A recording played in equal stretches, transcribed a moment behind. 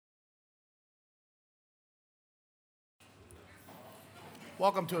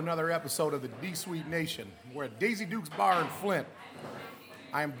Welcome to another episode of the D-Suite Nation. We're at Daisy Duke's Bar in Flint.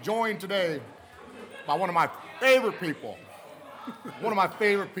 I am joined today by one of my favorite people.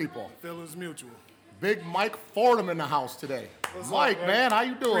 Feelings mutual. Big Mike Fordham in the house today. What's Mike, up, man, how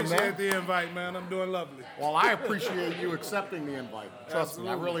you doing, Appreciate the invite, man. I'm doing lovely. Well, I appreciate you accepting the invite. Trust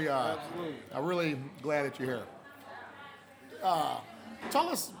Absolutely. me, I'm really glad that you're here. Tell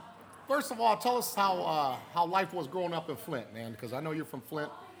us how life was growing up in Flint, man, because I know you're from Flint.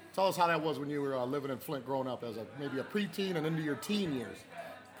 Tell us how that was when you were living in Flint growing up as maybe a preteen and into your teen years.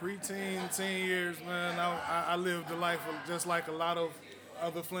 Preteen, teen years, man. I lived the life of just like a lot of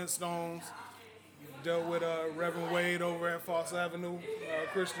other Flintstones. Dealt with Reverend Wade over at Foss Avenue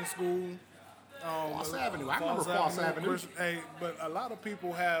Christian School. Foss Avenue. I remember Foss Avenue. Hey, but a lot of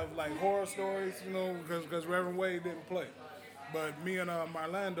people have like horror stories, because Reverend Wade didn't play. But me and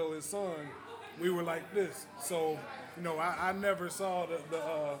Marlando, his son, we were like this. So, I never saw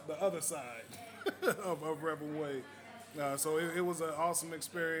the other side of Reverend Wade. So it was an awesome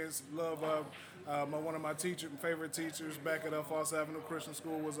experience. Love one of my favorite teachers back at Foss Avenue Christian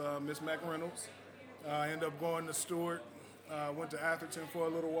School was Miss McReynolds. I ended up going to Stewart, went to Atherton for a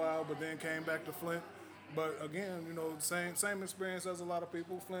little while, but then came back to Flint. But again, same experience as a lot of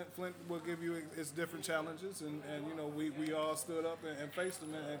people. Flint will give you its different challenges, and we all stood up and faced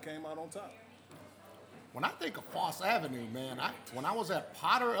them and came out on top. When I think of Foss Avenue, man, when I was at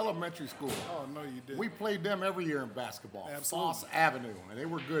Potter Elementary School, oh no, you didn't. We played them every year in basketball. Absolutely. Foss Avenue, and they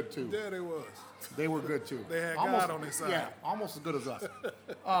were good too. Yeah, they was. They were good too. They had God on their side. Yeah, almost as good as us.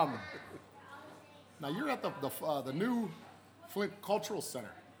 Now you're at the new Flint Cultural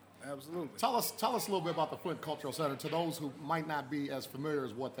Center. Absolutely. Tell us a little bit about the Flint Cultural Center to those who might not be as familiar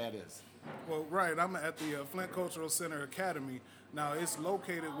as what that is. Well, right. I'm at the Flint Cultural Center Academy. Now, it's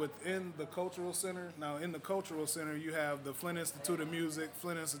located within the Cultural Center. Now, in the Cultural Center, you have the Flint Institute of Music,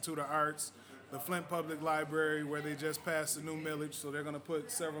 Flint Institute of Arts, the Flint Public Library, where they just passed the new millage, so they're going to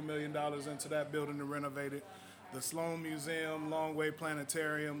put several $1 million into that building to renovate it, the Sloan Museum, Longway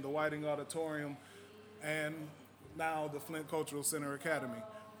Planetarium, the Whiting Auditorium, and now the Flint Cultural Center Academy.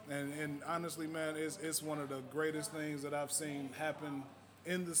 And honestly, man, it's one of the greatest things that I've seen happen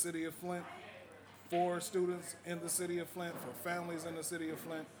in the city of Flint, for students in the city of Flint, for families in the city of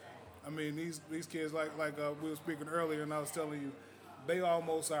Flint. I mean, these kids, like we were speaking earlier, and I was telling you, they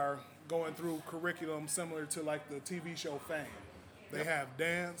almost are going through curriculum similar to like the TV show Fame. They have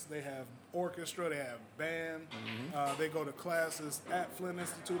dance, they have orchestra, they have band. They go to classes at Flint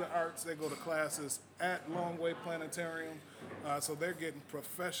Institute of Arts. They go to classes at Longway Planetarium. So they're getting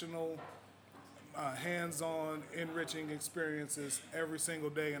professional, hands-on, enriching experiences every single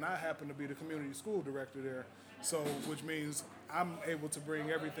day. And I happen to be the community school director there, so which means I'm able to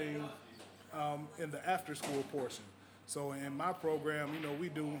bring everything in the after-school portion. So in my program, we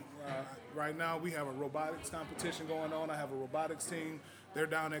do, right now we have a robotics competition going on. I have a robotics team. They're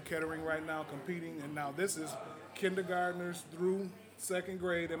down at Kettering right now competing. And now this is kindergartners through second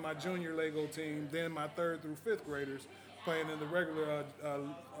grade and my junior Lego team, then my third through fifth graders playing in the regular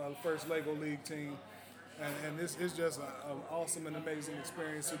first Lego League team. And it's just an awesome and amazing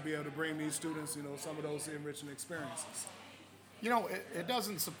experience to be able to bring these students, some of those enriching experiences. It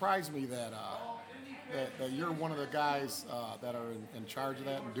doesn't surprise me that you're one of the guys that are in charge of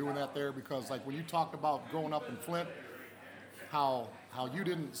that and doing that there, because like when you talked about growing up in Flint, how you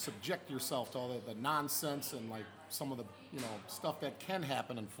didn't subject yourself to all the nonsense and like some of the stuff that can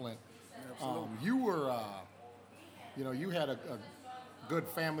happen in Flint. You were you had a good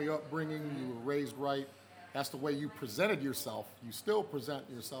family upbringing. You were raised right. That's the way you presented yourself. You still present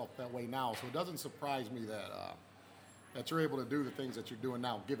yourself that way now. So it doesn't surprise me that you're able to do the things that you're doing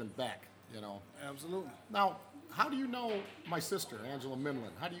now, giving back. Absolutely. Now, how do you know my sister, Angela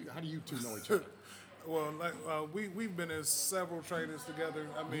Minlin? How do you two know each other? Well, we've been in several trainings together.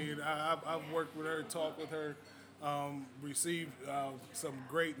 I mean, I've worked with her, talked with her, received some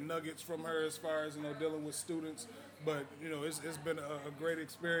great nuggets from her as far as dealing with students. But it's been a great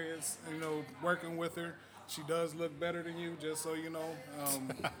experience. Working with her. She does look better than you, just so you know.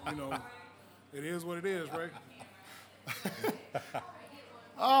 It is what it is, right?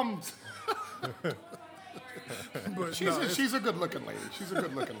 But she's a good-looking lady.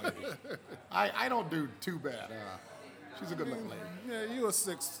 I don't do too bad. She's a good-looking lady. Yeah, you a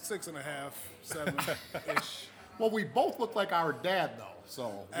 6.5, 7-ish. Well, we both look like our dad, though.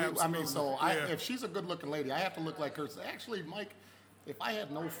 So Yeah. If she's a good-looking lady, I have to look like her. Actually, Mike, if I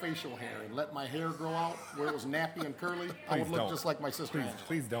had no facial hair and let my hair grow out where it was nappy and curly, I would look just like my sister.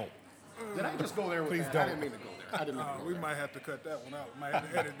 Please don't. Did I just go there with Please that? don't. I didn't mean to go there. We might have to cut that one out. Might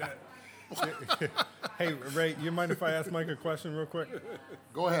have to edit that. Hey, Ray, you mind if I ask Mike a question real quick?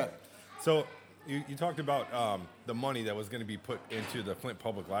 Go ahead. So you talked about the money that was going to be put into the Flint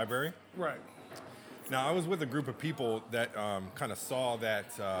Public Library. Right. Now, I was with a group of people that kind of saw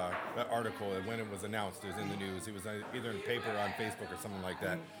that article when it was announced. It was in the news. It was either in the paper or on Facebook or something like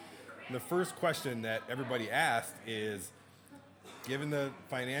that. And the first question that everybody asked is, given the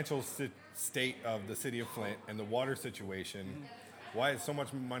financial state of the city of Flint and the water situation, why is so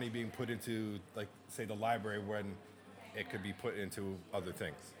much money being put into, like, say, the library when it could be put into other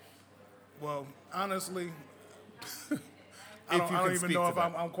things? Well, honestly, I don't even know if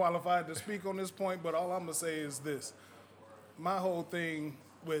I'm qualified to speak on this point, but all I'm going to say is this. My whole thing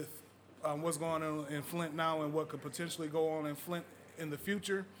with what's going on in Flint now and what could potentially go on in Flint in the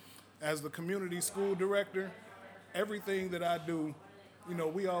future, as the community school director, everything that I do, you know,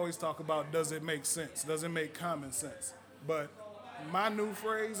 we always talk about, does it make sense? Does it make common sense? But my new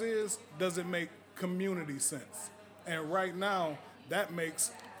phrase is, does it make community sense? And right now, that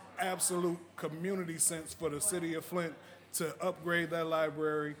makes absolute community sense for the city of Flint to upgrade that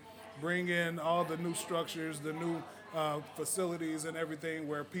library, bring in all the new structures, the new facilities and everything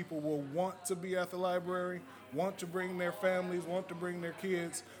where people will want to be at the library, want to bring their families, want to bring their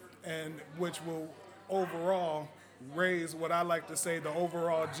kids, and which will overall raise what I like to say the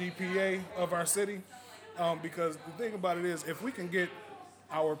overall GPA of our city. Because the thing about it is, if we can get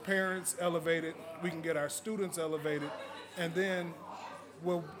our parents elevated, we can get our students elevated, and then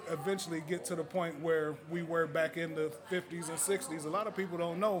we'll eventually get to the point where we were back in the 50s and 60s. A lot of people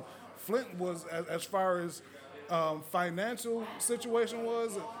don't know Flint was, as far as financial situation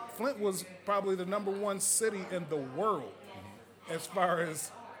was, Flint was probably the #1 city in the world as far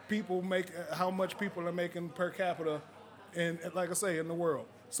as people how much people are making per capita, and like I say, in the world.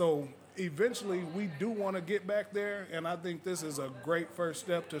 So eventually we do want to get back there, and I think this is a great first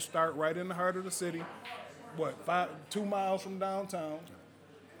step to start right in the heart of the city. 2 miles from downtown,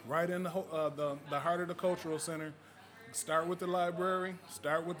 right in the heart of the cultural center. Start with the library,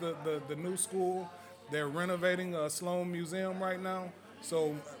 start with the new school. They're renovating a Sloan Museum right now.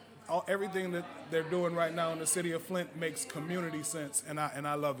 So everything that they're doing right now in the city of Flint makes community sense, and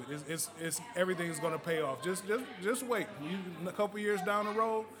I love it. It's everything's going to pay off. Just wait. A couple years down the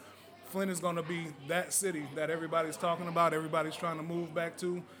road, Flint is going to be that city that everybody's talking about, everybody's trying to move back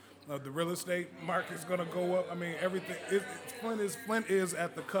to. The real estate market's going to go up. I mean, everything. Flint is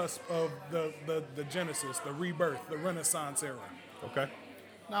at the cusp of the genesis, the rebirth, the Renaissance era. Okay.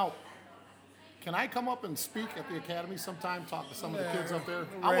 Now, can I come up and speak at the academy sometime, talk to some of the kids up there?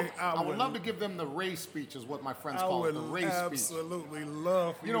 Ray, I would love to give them the Ray speech, is what my friends call it, the Ray speech. I would absolutely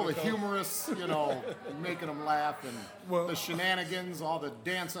love for you know, the humorous, making them laugh, and the shenanigans, all the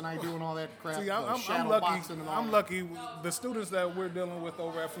dancing I do and all that crap, See, I'm lucky. And all I'm that. lucky. The students that we're dealing with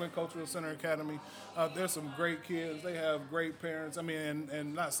over at Flint Cultural Center Academy, there's some great kids. They have great parents. I mean,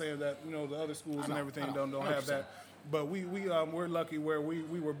 and not saying that, the other schools and everything don't have that. But we're lucky where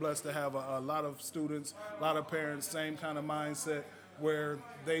we were blessed to have a lot of students, a lot of parents, same kind of mindset where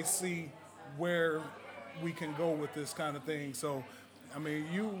they see where we can go with this kind of thing. So, I mean,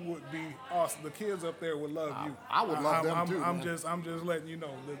 you would be awesome. The kids up there would love you. I would love them too. I'm just letting you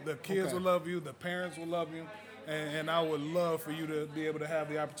know. The kids will love you. The parents will love you. And I would love for you to be able to have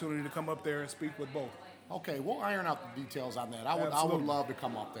the opportunity to come up there and speak with both. Okay, we'll iron out the details on that. I would love to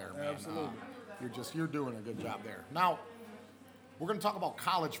come up there, man. Absolutely. You're doing a good job there. Now, we're going to talk about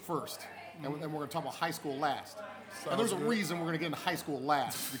college first, and then we're going to talk about high school last. And there's a reason we're going to get into high school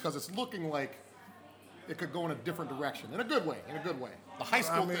last, because it's looking like it could go in a different direction, in a good way. The high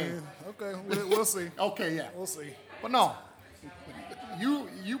school thing. Okay, we'll see. Okay, yeah. We'll see. But no,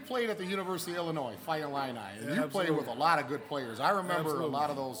 you played at the University of Illinois, Fighting Illini, and you played with a lot of good players. I remember a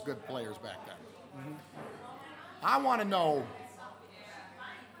lot of those good players back then. Mm-hmm. I want to know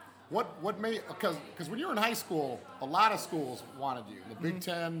what made, because when you were in high school, a lot of schools wanted you. The Big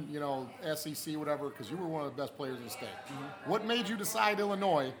Ten, SEC, whatever, because you were one of the best players in the state. Mm-hmm. What made you decide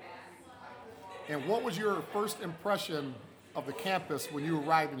Illinois, and what was your first impression of the campus when you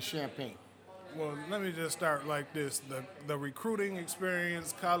arrived in Champaign? Well, let me just start like this. The recruiting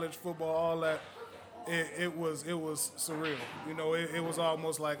experience, college football, all that, it was surreal. It was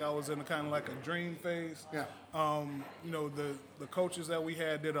almost like I was in a kind of like a dream phase. Yeah. The coaches that we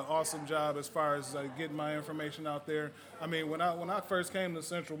had did an awesome job as far as getting my information out there. I mean, when I first came to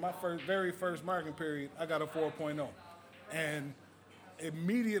Central, my very first marking period, I got a 4.0. And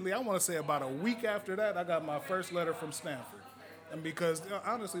immediately, I want to say about a week after that, I got my first letter from Stanford. And because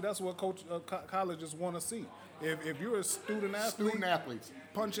honestly, that's what colleges want to see. If you're a student athletes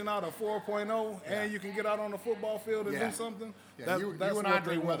punching out a 4.0 and you can get out on the football field and do something, you and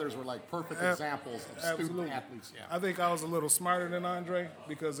Andre Weathers were like perfect examples of student athletes. Yeah. I think I was a little smarter than Andre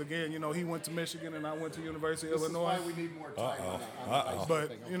because again, he went to Michigan and I went to University of Illinois. This is why we need more time.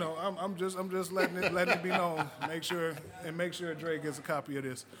 But I'm just letting it be known. Make sure Dre gets a copy of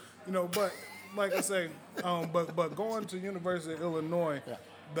this. But like I say, but going to University of Illinois,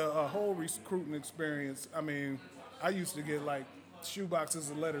 the whole recruiting experience. I mean, I used to get like shoe boxes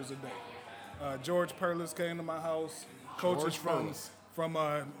of letters a day. George Perlis came to my house. Coaches from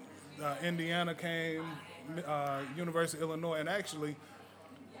Indiana came, University of Illinois, and actually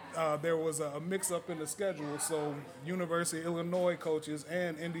there was a mix-up in the schedule. So University of Illinois coaches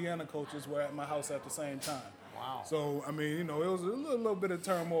and Indiana coaches were at my house at the same time. Wow. So, I mean, it was a little bit of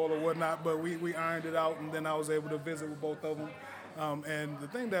turmoil or whatnot, but we ironed it out, and then I was able to visit with both of them. And the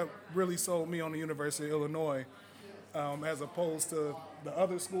thing that really sold me on the University of Illinois, as opposed to the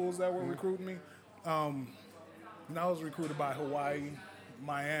other schools that were recruiting me, and I was recruited by Hawaii,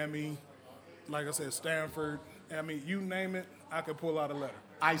 Miami, like I said, Stanford. I mean, you name it, I could pull out a letter.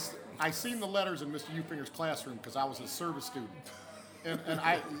 I seen the letters in Mr. Ufinger's classroom because I was a service student. And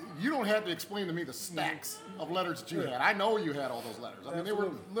you don't have to explain to me the stacks of letters that you had. I know you had all those letters. I mean, they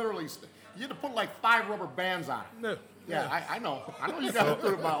were literally, you had to put like 5 rubber bands on it. Yeah. I know. I know you got to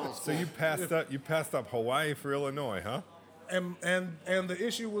put about those. So you passed up Hawaii for Illinois, huh? And the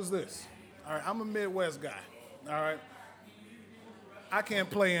issue was this. All right, I'm a Midwest guy. All right. I can't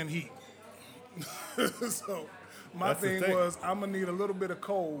play in heat. So my thing was I'm gonna need a little bit of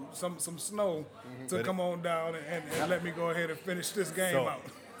cold, some snow to come on down and let me go ahead and finish this game out.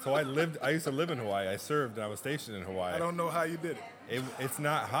 So I used to live in Hawaii. I served and I was stationed in Hawaii. I don't know how you did it. It's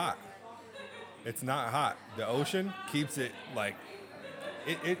not hot. It's not hot. The ocean keeps it like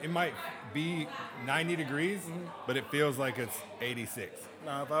it might be 90 degrees, but it feels like it's 86.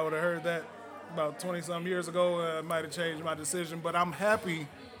 Now, if I would have heard that about 20-some years ago, I might have changed my decision. But I'm happy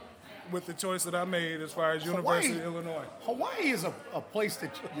with the choice that I made as far as University of Illinois. Hawaii is a place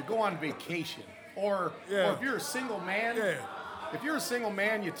that you go on vacation. Or if you're a single man, if you're a single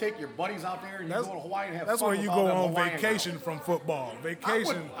man, you take your buddies out there and you go to Hawaii and have fun. That's where you go on vacation from football.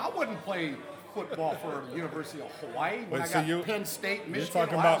 I wouldn't play football for the University of Hawaii when I got Penn State,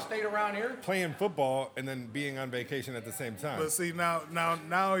 Michigan, Ohio State around here. Playing football and then being on vacation at the same time. But see,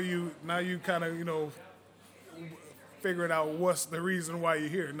 now you kind of figuring out what's the reason why you're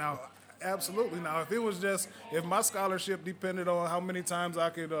here. Now, absolutely. Now, if my scholarship depended on how many times I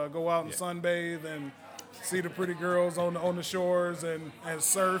could go out and sunbathe and see the pretty girls on the shores and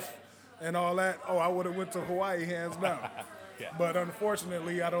surf and all that, I would have went to Hawaii hands down. But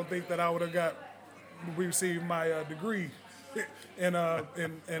unfortunately, I don't think that I would have received my degree in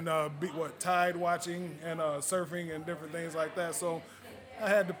tide watching and surfing and different things like that. So I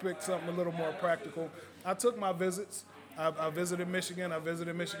had to pick something a little more practical. I took my visits. I visited Michigan. I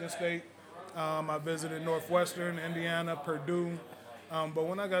visited Michigan State. I visited Northwestern, Indiana, Purdue. But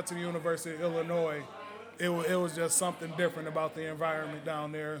when I got to the University of Illinois, it was just something different about the environment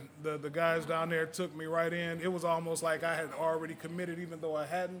down there. The guys down there took me right in. It was almost like I had already committed, even though I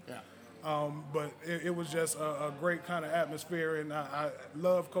hadn't. But it was just a great kind of atmosphere. And I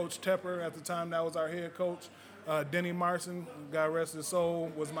love Coach Tepper at the time. That was our head coach. Denny Marson, God rest his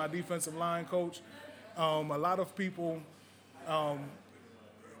soul, was my defensive line coach. A lot of people,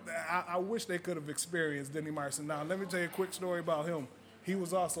 I wish they could have experienced Denny Marson. Now, let me tell you a quick story about him. He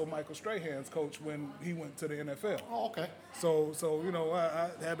was also Michael Strahan's coach when he went to the NFL. Oh, okay. So I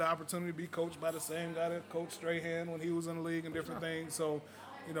had the opportunity to be coached by the same guy that coached Strahan when he was in the league and different things. So,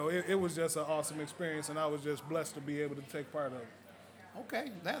 it was just an awesome experience, and I was just blessed to be able to take part of it. Okay,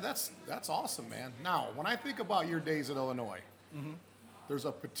 that's awesome, man. Now, when I think about your days at Illinois, there's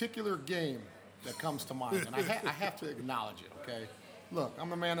a particular game that comes to mind, and I have to acknowledge it, okay? Look,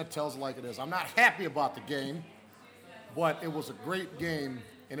 I'm a man that tells it like it is. I'm not happy about the game, but it was a great game,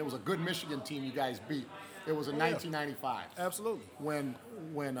 and it was a good Michigan team you guys beat. It was in 1995. Absolutely. When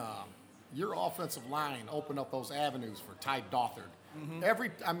your offensive line opened up those avenues for Ty Dothard.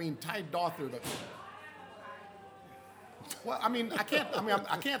 Ty Dothard. Well,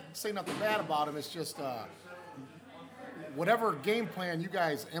 I can't say nothing bad about him. It's just whatever game plan you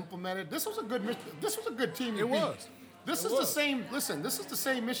guys implemented. This was a good team. It was. This is the same. Listen, this is the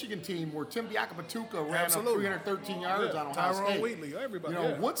same Michigan team where Tim Biakapatuka ran up 313 yards on Ohio State. Tyrone Wheatley, everybody.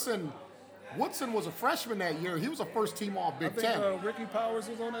 Woodson Woodson was a freshman that year. He was a first-team All-Big I think Ten. Ricky Powers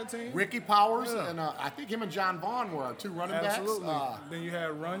was on that team. Ricky Powers, and I think him and John Vaughn were our two running Absolutely. backs. Then you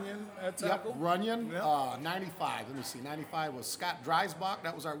had Runyon at tackle. Yep, Runyon. Yep. 95. Let me see. 95 was Scott Dreisbach.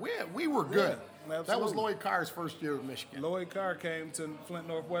 That was we were good. Yeah, that was absolutely. Lloyd Carr's first year at Michigan. Lloyd Carr came to Flint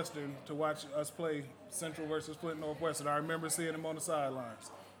Northwestern to watch us play Central versus Flint Northwestern. I remember seeing him on the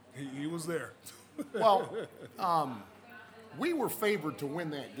sidelines. He was there. Well, we were favored to win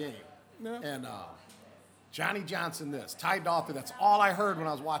that game. Yeah. And Johnny Johnson this, Ty Dalton, that's all I heard when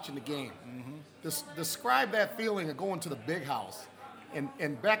I was watching the game. Describe that feeling of going to the big house.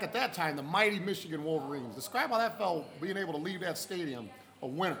 And back at that time, the mighty Michigan Wolverines. Describe how that felt being able to leave that stadium a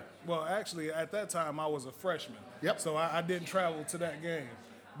winner. Well, actually, at that time, I was a freshman. Yep. So I didn't travel to that game.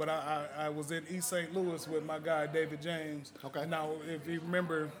 But I was in East St. Louis with my guy, David James. Okay. Now, if you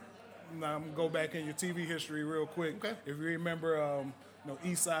remember, now I'm going to go back in your TV history real quick. Okay. If you remember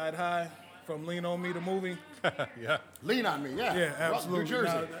East Side High from Lean On Me, the movie. Yeah. Lean on me, yeah. Yeah, absolutely. New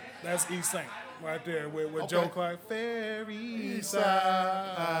Jersey. Now, that's East St. right there with Okay. Joe Clark. Fair East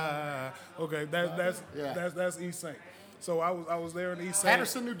Side. Okay, that's East St. So I was there in East St.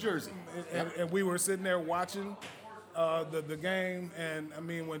 Patterson, New Jersey. And we were sitting there watching the game, and I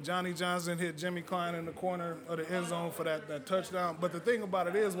mean when Johnny Johnson hit Jimmy Klein in the corner of the end zone for that touchdown. But the thing about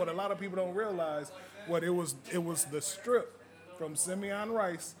it is, what a lot of people don't realize, it was the strip from Simeon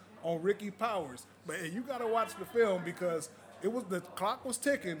Rice on Ricky Powers. But you got to watch the film because the clock was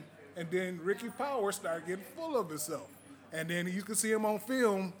ticking, and then Ricky Powers started getting full of himself, and then you could see him on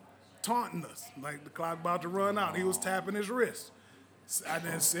film taunting us like the clock about to run out. He was tapping his wrist, and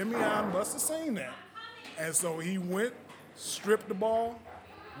then Simeon must have seen that. And so he went, stripped the ball,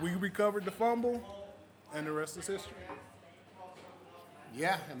 we recovered the fumble, and the rest is history.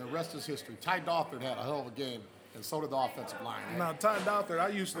 Yeah, and the rest is history. Ty Dalton had a hell of a game, and so did the offensive line. Right? Now, Ty Dalton, I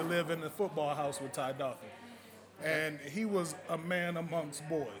used to live in the football house with Ty Dalton, and he was a man amongst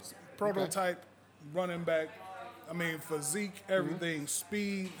boys. Prototype running back. I mean, physique, everything,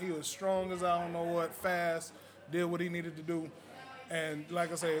 speed. He was strong as I don't know what, fast, did what he needed to do. And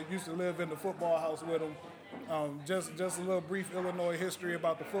like I said, I used to live in the football house with him. Just a little brief Illinois history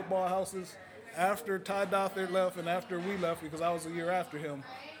about the football houses. After Ty Dalton left and after we left, because I was a year after him,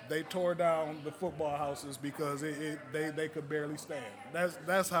 they tore down the football houses because they could barely stand.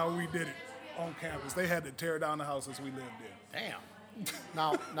 That's how we did it on campus. They had to tear down the houses we lived in. Damn.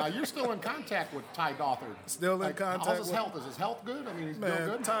 Now you're still in contact with Ty Dalton. Still in contact. How's his health? Is his health good? I mean, he's doing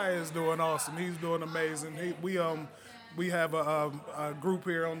good. Ty is doing awesome. He's doing amazing. We have a group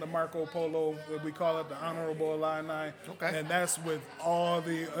here on the Marco Polo. We call it the Honorable Illini. Okay. And that's with all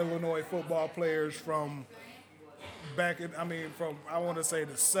the Illinois football players from I want to say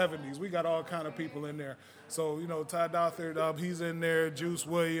the 70s. We got all kind of people in there. So, Ty Dalton, he's in there. Juice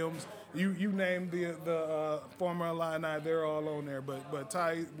Williams. You name the former Illini, they're all on there. But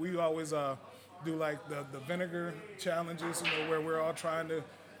Ty, we always do like the vinegar challenges, where we're all trying to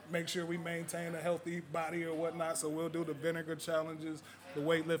make sure we maintain a healthy body or whatnot. So we'll do the vinegar challenges, the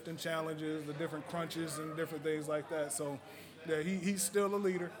weightlifting challenges, the different crunches and different things like that. So yeah, he's still a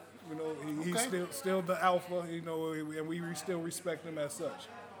leader. He's still the alpha, and we still respect him as such.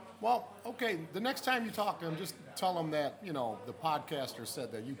 Well, okay, the next time you talk to him, just tell him that, the podcaster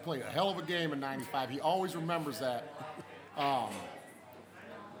said that you played a hell of a game in 95. He always remembers that.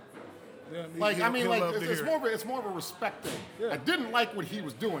 It's more of a respect thing. Yeah. I didn't like what he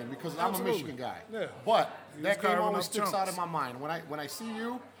was doing because I'm Absolutely. a Michigan guy. Yeah. But He that was game carving always up sticks chunks. out in my mind. When I see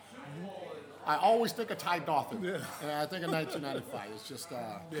you, I always think of Ty Dalton. Yeah. And I think of 1995. It's just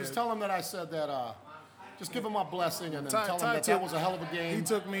tell him that I said that. Just give him my blessing and then tell him that was a hell of a game. He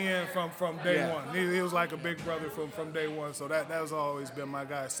took me in from day Yeah. one. He was like a big brother from day one. So that has always been my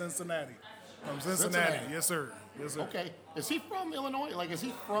guy. Cincinnati. From Cincinnati. Yes, sir. Yes, sir. Okay. Is he from Illinois? Like, is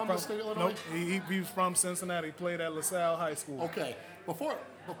he from the state of Illinois? Nope. He's from Cincinnati. Played at LaSalle High School. Okay.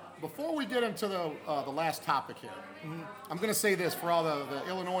 Before we get into the last topic here, I'm going to say this for all the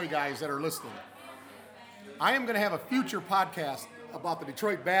Illinois guys that are listening. I am going to have a future podcast about the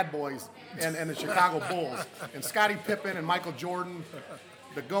Detroit Bad Boys and the Chicago Bulls and Scottie Pippen and Michael Jordan,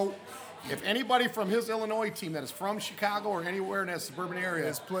 the GOAT. If anybody from his Illinois team that is from Chicago or anywhere in that suburban area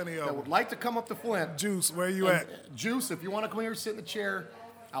There's plenty of that them. would like to come up to Flint. Juice, where you at? Juice, if you want to come here, sit in the chair.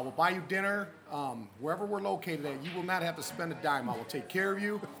 I will buy you dinner. Wherever we're located at, you will not have to spend a dime. I will take care of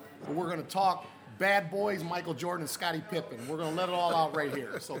you. But we're going to talk Bad Boys, Michael Jordan, and Scottie Pippen. We're going to let it all out right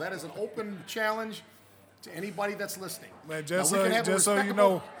here. So that is an open challenge to anybody that's listening. Man, just so you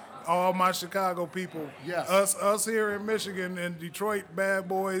know, all my Chicago people, Yes. us here in Michigan and Detroit Bad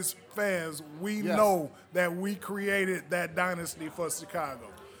Boys fans, we Yes. know that we created that dynasty for Chicago.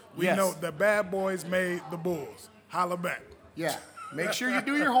 We know the bad boys made the Bulls. Holla back. Yeah. Make sure you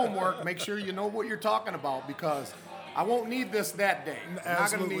do your homework. Make sure you know what you're talking about because I won't need this that day. I'm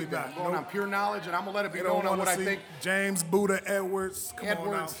not going to need that. I'm going on pure knowledge, and I'm going to let it be known on what I think. James Buddha Edwards.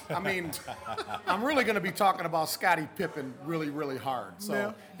 I mean, I'm really going to be talking about Scottie Pippen really, really hard.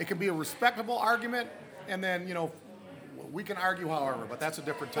 So it can be a respectable argument, and then, we can argue however, but that's a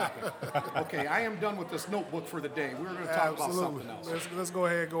different topic. Okay, I am done with this notebook for the day. We're going to talk about something else. Let's go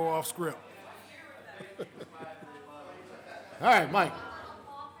ahead and go off script. All right, Mike.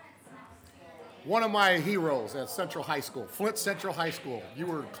 One of my heroes at Central High School, Flint Central High School. You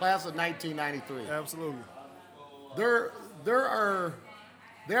were class of 1993. Absolutely. There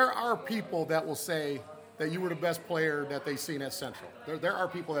are people that will say that you were the best player that they've seen at Central. There are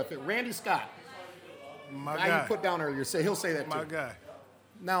people that fit. Randy Scott. My guy. You put down earlier, he'll say that too. My guy.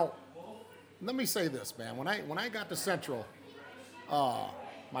 Now, let me say this, man. When I got to Central,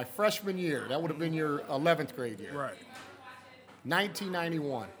 my freshman year, that would have been your 11th grade year. Right.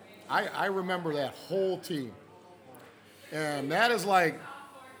 1991. I remember that whole team. And that is like,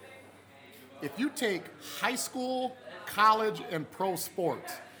 if you take high school, college, and pro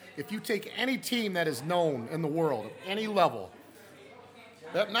sports, if you take any team that is known in the world at any level,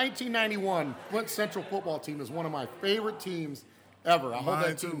 that 1991 Flint Central football team is one of my favorite teams ever. I hold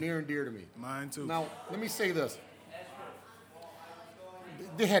that team near and dear to me. Mine too. Now, let me say this.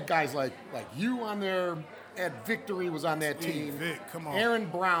 They had guys like you on there. Ed Victory was on that team. Vic, come on. Aaron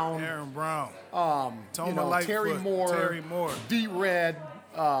Brown. Toma Lightfoot, Terry Moore. D-Red.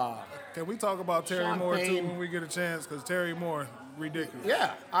 Can we talk about Terry Sean Moore Payne. too when we get a chance? Because Terry Moore, ridiculous.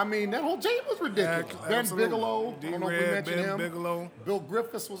 Yeah, I mean, that whole team was ridiculous. Ben Absolutely. Bigelow. I don't know if we mentioned him. Bigelow. Bill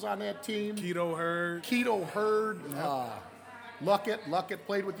Griffiths was on that team. Keto Hurd. Luckett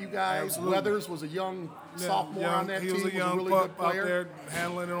played with you guys. Absolutely. Weathers was a young sophomore on that team. He was a young really pup good player. out there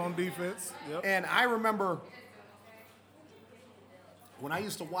handling it on defense. Yep. And I remember when I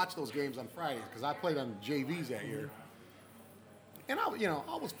used to watch those games on Fridays because I played on JVs that year. And I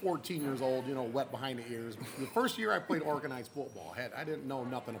was 14 years old, wet behind the ears. The first year I played organized football, I didn't know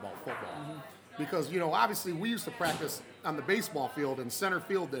nothing about football. Because, obviously we used to practice on the baseball field in center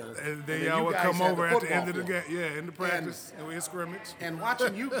field there. And then y'all would come over at the end of the game. Yeah, in the practice. And we had scrimmage. And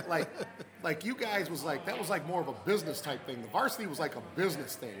watching you, like you guys that was like more of a business type thing. The varsity was like a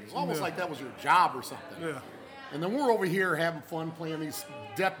business thing. It was almost like that was your job or something. Yeah. And then we're over here having fun playing these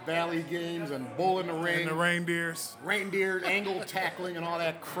Death Valley games and Bull in the Ring. And the reindeers. Angle tackling and all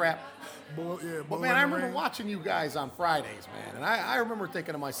that crap. But man, I remember watching you guys on Fridays, man. And I remember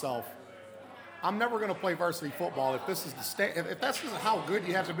thinking to myself, I'm never going to play varsity football if this is if that's how good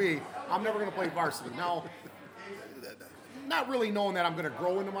you have to be. I'm never going to play varsity. Now, not really knowing that I'm going to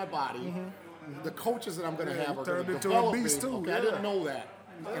grow into my body, the coaches that I'm going to have are going to develop me. Okay, I didn't know that.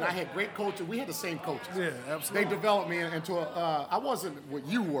 And I had great coaches. We had the same coaches. Yeah, absolutely. They developed me into I wasn't what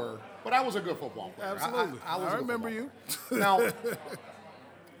you were, but I was a good football player. Absolutely. I remember you. Now,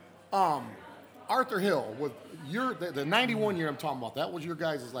 Arthur Hill, with the 91 year I'm talking about, that was your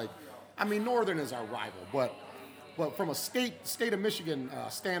guys' Northern is our rival, but from a state of Michigan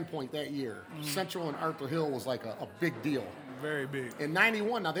standpoint that year, Central and Arthur Hill was like a big deal. Very big. In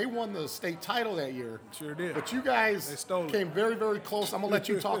 91, now they won the state title that year. Sure did. But you guys came very, very close. I'm going to let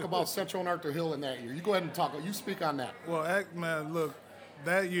you talk about Central and Arthur Hill in that year. You go ahead and talk. You speak on that. Well, man, look,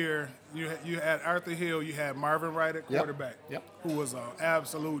 that year you had Arthur Hill, you had Marvin Wright at quarterback, who was an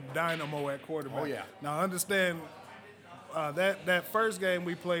absolute dynamo at quarterback. Oh, yeah. Now, understand, that first game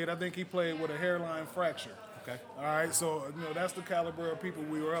we played, I think he played with a hairline fracture. Okay. All right, so that's the caliber of people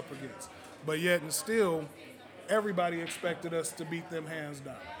we were up against. But yet and still, everybody expected us to beat them hands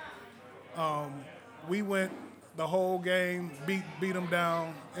down. We went the whole game, beat them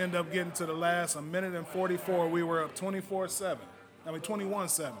down, end up getting to the last a minute and 44. We were up 21-7.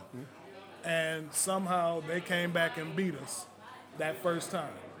 And somehow they came back and beat us that first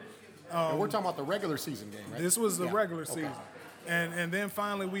time. And we're talking about the regular season game, right? This was the regular season. And then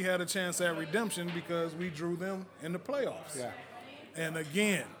finally we had a chance at redemption because we drew them in the playoffs. Yeah. And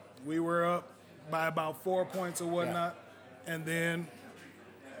again, we were up by about 4 points or whatnot. Yeah. And then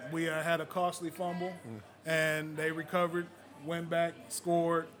we had a costly fumble, and they recovered, went back,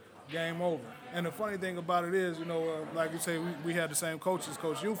 scored, game over. And the funny thing about it is, like you say, we had the same coaches.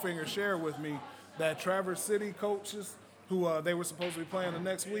 Coach Ufinger shared with me that Traverse City coaches, who they were supposed to be playing the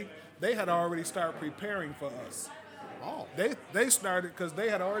next week, they had already started preparing for us. Oh. They started, because they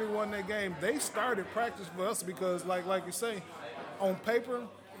had already won their game, they started practice for us because, like you say, on paper,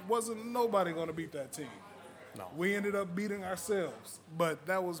 wasn't nobody going to beat that team. No. We ended up beating ourselves, but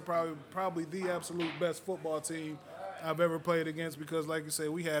that was probably the absolute best football team I've ever played against because, like you said,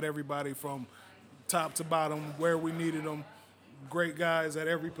 we had everybody from top to bottom where we needed them. Great guys at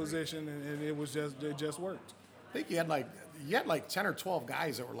every position, and it just worked. I think you had like 10 or 12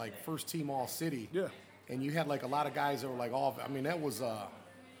 guys that were like first team all city. Yeah. And you had like a lot of guys that were like all. I mean,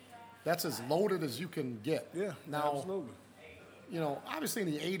 that's as loaded as you can get. Yeah. Now, absolutely. You know, obviously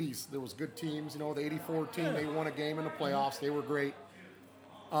in the 80s, there was good teams. You know, the 84 team, they won a game in the playoffs. They were great.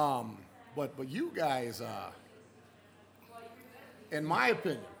 But you guys, in my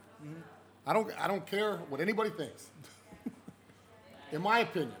opinion, I don't care what anybody thinks. In my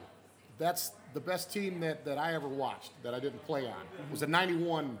opinion, that's the best team that I ever watched that I didn't play on. It was a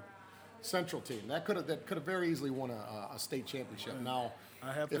 91 Central team. That could have very easily won a state championship. Now,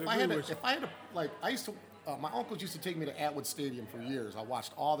 I have to if agree I had with you. if I had to, like, I used to, my uncles used to take me to Atwood Stadium for years. I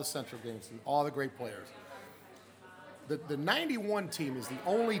watched all the Central games and all the great players. The 91 team is the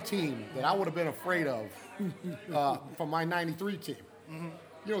only team that I would have been afraid of from my 93 team. Mm-hmm.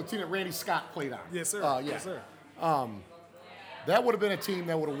 You know, the team that Randy Scott played on. Yes, sir. Yeah. Yes, sir. That would have been a team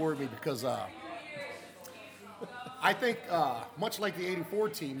that would have worried me because I think much like the 84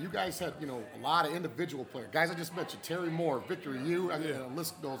 team, you guys had, you know, a lot of individual players. Guys I just mentioned, Terry Moore, Victor Yu, the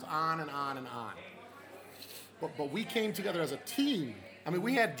list goes on and on and on. But we came together as a team. I mean,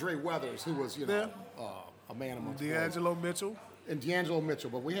 we had Dre Weathers, who was, you know, a man amongst boys. D'Angelo Mitchell. And D'Angelo Mitchell,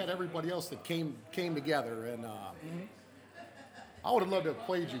 but we had everybody else that came together, and I would have loved to have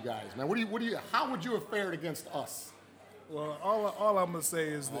played you guys, man. How would you have fared against us? Well, all I'm gonna say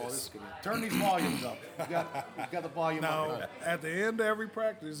is this. Turn these volumes up. You got the volume Now, up. at the end of every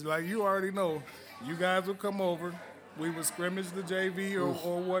practice, like you already know, you guys would come over. We would scrimmage the JV or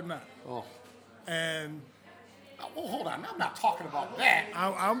whatnot. Oh. And well, hold on. I'm not talking about that.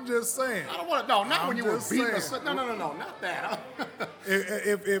 I'm just saying. I don't want to. No, not I'm when you were just beating saying. us. No, not that.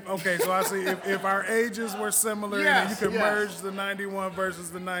 If okay, so I see if our ages were similar and then you can merge the 91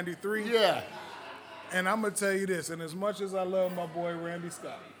 versus the 93. Yeah. And I'm gonna tell you this, and as much as I love my boy Randy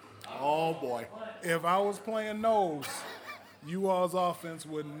Scott, oh boy, if I was playing nose, you all's offense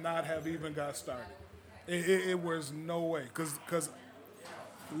would not have even got started. It was no way, cause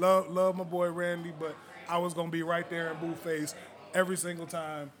love my boy Randy, but I was gonna be right there in boo face every single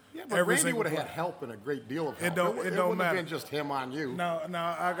time. Yeah, but Randy would have had help and a great deal of help. It don't wouldn't matter. have been just him on you. Now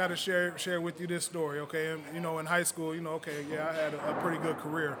I gotta share with you this story, okay? And, you know, in high school, you know, okay, yeah, I had a pretty good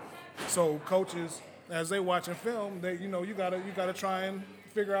career. So coaches, as they watching film, they, you know, you gotta try and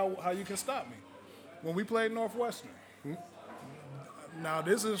figure out how you can stop me. When we played Northwestern, now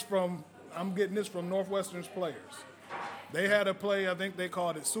I'm getting this from Northwestern's players. They had a play, I think they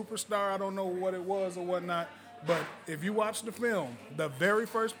called it Superstar. I don't know what it was or whatnot. But if you watch the film, the very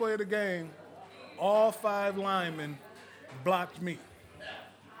first play of the game, all 5 linemen blocked me.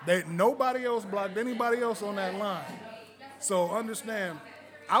 Nobody else blocked anybody else on that line. So understand,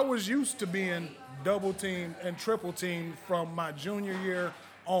 I was used to being double teamed and triple teamed from my junior year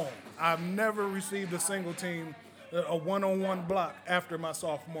on. I've never received a single team, a one-on-one block after my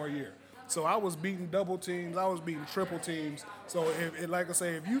sophomore year. So I was beating double teams, I was beating triple teams. So like I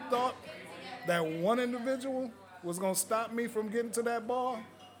say, if you thought that one individual was going to stop me from getting to that ball,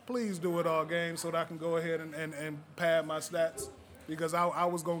 please do it all game so that I can go ahead and pad my stats, because I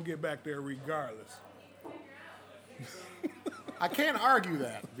was going to get back there regardless. I can't argue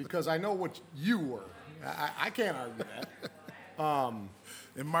that because I know what you were. I can't argue that.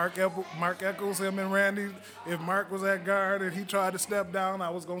 And Mark Eccles, him and Randy, if Mark was at guard and he tried to step down, I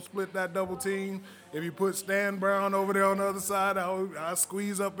was going to split that double team. If you put Stan Brown over there on the other side, I'll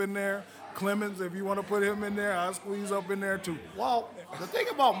squeeze up in there. Clemens, if you want to put him in there, I'll squeeze up in there too. Well, the thing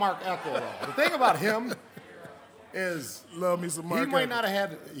about Mark Eccles, the thing about him is love me some Mark. He might not have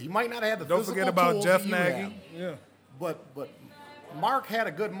had the Don't physical forget about tools Jeff that you Nagy. have. Yeah. But Mark had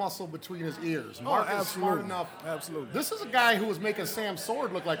a good muscle between his ears. Mark is smart enough. Absolutely. This is a guy who was making Sam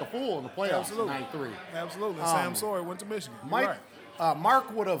Sword look like a fool in the playoffs in '93. Absolutely. Sam Sword went to Michigan.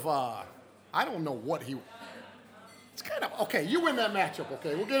 Mark would have, I don't know what he. It's kind of, okay, you win that matchup,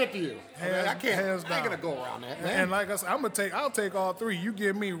 okay? We'll get it to you. I ain't going to go around that, man. And like I said, I'll take all 3. You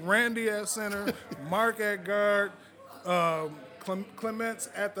give me Randy at center, Mark at guard, Clements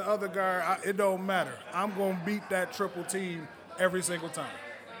at the other guard. It don't matter. I'm going to beat that triple team every single time.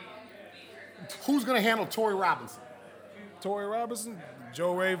 Who's going to handle Torrey Robinson? Torrey Robinson,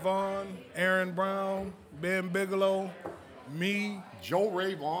 Joe Ray Vaughn, Aaron Brown, Ben Bigelow, me. Joe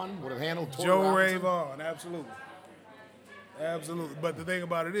Ray Vaughn would have handled Torrey Joe Robinson? Ray Vaughn, absolutely. Absolutely. But the thing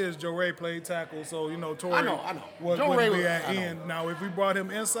about it is, Joe Ray played tackle, so, you know, Torrey wouldn't be at end. Now, if we brought him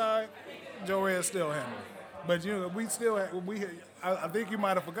inside, Joe Ray would still handle it. But, you know, I think you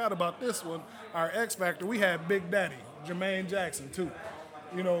might have forgot about this one. Our X Factor, we had Big Daddy, Jermaine Jackson, too.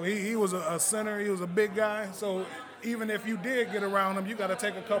 You know, he was a center. He was a big guy. So even if you did get around him, you got to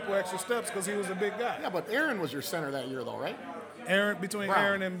take a couple extra steps because he was a big guy. Yeah, but Aaron was your center that year, though, right? Between Brown.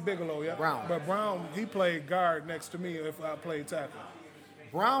 Aaron and Bigelow, yeah. Brown. But Brown, he played guard next to me if I played tackle.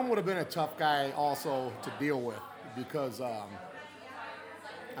 Brown would have been a tough guy also to deal with because,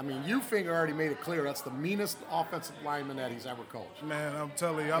 Ufinger already made it clear that's the meanest offensive lineman that he's ever coached. Man, I'm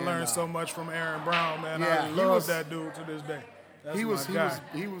telling you, I learned so much from Aaron Brown, man. Yeah, I love that dude to this day. That's he my guy.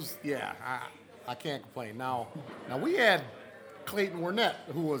 I can't complain. Now we had Clayton Wernette,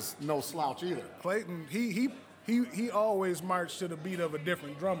 who was no slouch either. Clayton, he always marched to the beat of a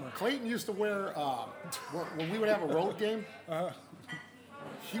different drummer. Clayton used to wear, when we would have a road game,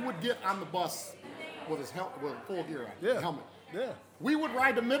 he would get on the bus with his with full gear on, helmet. Yeah. We would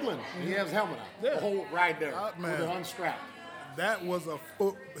ride to Midland, and he has his helmet on. Yeah. The whole ride there, Man. with it unstrapped. That was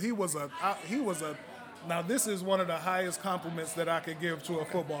he was a. Now this is one of the highest compliments that I could give to a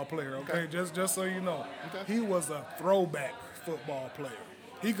football player. Okay, just so you know, he was a throwback football player.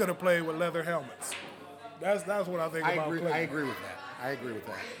 He could have played with leather helmets. That's what I think about Clayton. I agree with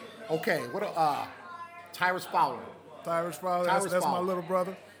that. Okay, what Tyrus Fowler. Tyrus Fowler, that's my little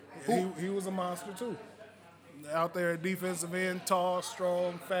brother. He was a monster too. Out there at defensive end, tall,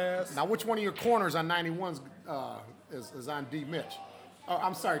 strong, fast. Now, which one of your corners on 91s is on D. Mitch?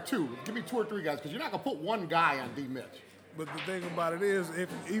 I'm sorry, two. Give me two or three guys, because you're not going to put one guy on D. Mitch. But the thing about it is,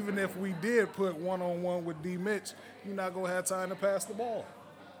 even if we did put one-on-one with D. Mitch, you're not going to have time to pass the ball.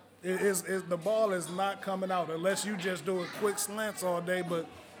 The ball is not coming out unless you just do quick slants all day, but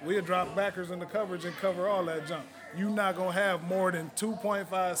we'll drop backers in the coverage and cover all that junk. You're not going to have more than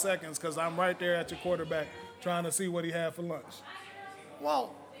 2.5 seconds because I'm right there at your quarterback trying to see what he had for lunch.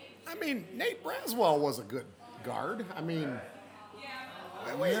 Well, Nate Braswell was a good guard.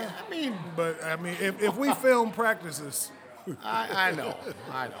 If we film practices. I know.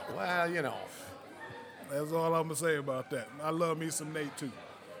 Well, That's all I'm going to say about that. I love me some Nate, too.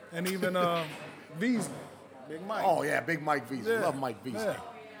 And even Beasley, Big Mike. Oh, yeah, Big Mike Beasley. Yeah. Love Mike Beasley. Yeah.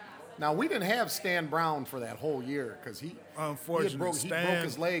 Now, we didn't have Stan Brown for that whole year because he broke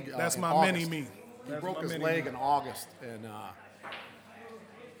his leg That's in my August. mini-me. He broke his leg in August. And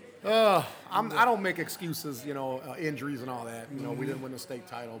I don't make excuses, injuries and all that. We didn't win the state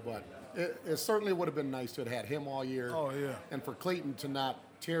title, but it certainly would have been nice to have had him all year. Oh, yeah. And for Clayton to not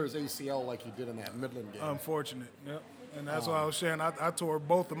tear his ACL like he did in that Midland game. Unfortunate, yep. And that's why I was sharing. I tore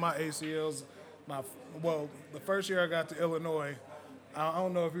both of my ACLs. The first year I got to Illinois, I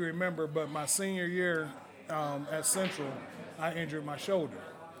don't know if you remember, but my senior year at Central, I injured my shoulder.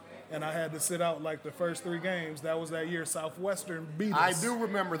 And I had to sit out like the first 3 games. That was that year Southwestern beat us. I do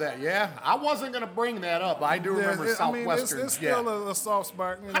remember that, yeah. I wasn't going to bring that up, but I do remember Southwestern. It's still a soft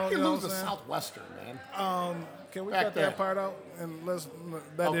spot. How can you lose to Southwestern, man? Can we cut that part out? And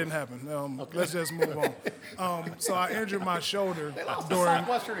that didn't happen. Let's just move on. So I injured my shoulder They lost during to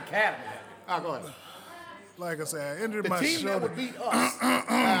Southwestern Academy. Oh, go ahead. Like I said, I injured The my team shoulder. that would beat us.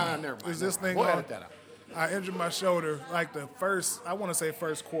 Never mind. Is this thing Go on? edit that out. I injured my shoulder like the first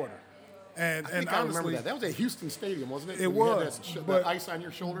quarter. And I think I remember that. That was at Houston Stadium, wasn't it? It When you was. had that ice on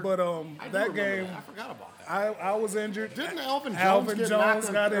your shoulder. But I do that remember game, that. I forgot about that. I was injured. Didn't Alvin Jones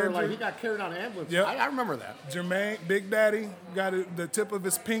get injured. Like he got carried on an ambulance. Yep. I remember that. Jermaine, Big Daddy, got the tip of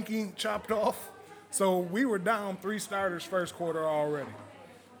his pinky chopped off. So we were down 3 starters first quarter already.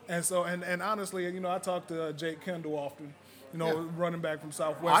 And so, and honestly, I talk to Jake Kendall often, running back from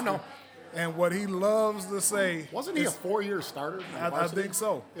Southwestern. I know. And what he loves to say... Wasn't he a 4-year starter? I think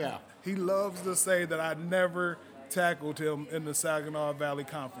so. Yeah. He loves to say that I never tackled him in the Saginaw Valley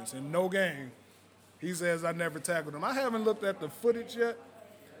Conference. In no game, he says I never tackled him. I haven't looked at the footage yet,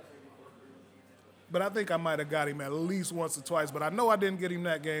 but I think I might have got him at least once or twice. But I know I didn't get him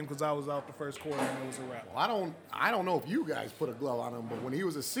that game because I was out the first quarter and it was a wrap. Well, I don't know if you guys put a glove on him, but when he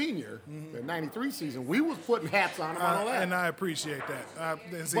was a senior, the 93 season, we was putting hats on him and all that. And I appreciate that.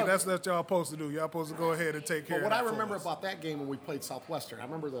 That's what y'all supposed to do. Y'all supposed to go ahead and take care of that. But what I remember about that game when we played Southwestern, I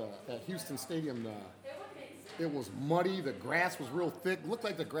remember at Houston Stadium, it was muddy. The grass was real thick. It looked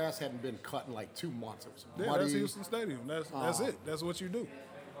like the grass hadn't been cut in like 2 months. It was muddy. That's Houston Stadium. That's it. That's what you do.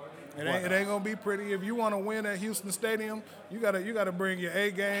 It ain't gonna be pretty. If you want to win at Houston Stadium, you gotta bring your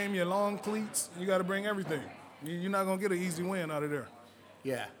A game, your long cleats. You gotta bring everything. You're not gonna get an easy win out of there.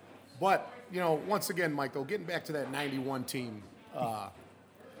 Yeah, but once again, Mike, though, getting back to that '91 team,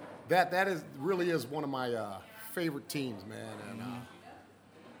 that really is one of my favorite teams, man.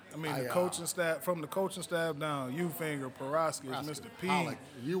 And I mean, the coaching staff, from the coaching staff down, Ufinger, Paraskis, Mr. P, Pollock,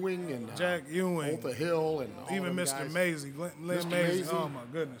 Ewing, and Jack Ewing, Otha Hill, and all even them Mr. guys. Maisie, Glenn Mr. Maisie. Maisie. Oh my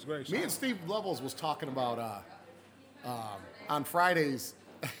goodness gracious! Me and Steve Levels was talking about on Fridays,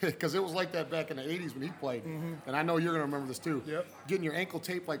 because it was like that back in the 80s when he played. And I know you're going to remember this too. Yep. Getting your ankle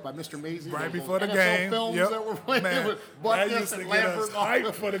taped like by Mr. Maisie. Right those before the NFL game. films Yep. that were playing Man, with that Butkus used to and get us Lambert.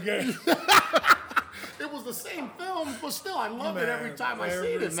 hyped for the game. It was the same film, but still, I love it every time I see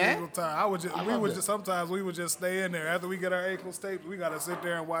every it, man. single time. loved it. Sometimes we would just stay in there after we get our ankles taped. We got to sit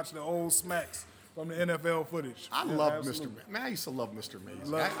there and watch the old smacks from the NFL footage. I Yeah, love absolutely. Mr. Man, I used to love Mr. Maisie.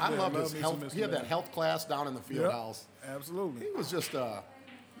 Love- I yeah, loved love his me some health. Mr. He had that Maisie. health class down in the field Yep, house. absolutely. He was just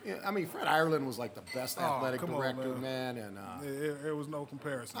I mean, Fred Ireland was like the best athletic come on, director, man. And There was no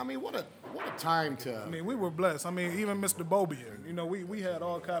comparison. I mean, what a time to. I mean, we were blessed. I mean, even Mr. Bobian, you know, we had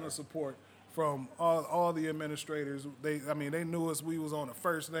all kind of support from all the administrators. They knew us. We was on a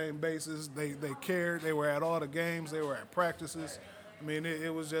first name basis. They cared. They were at all the games. They were at practices. I mean,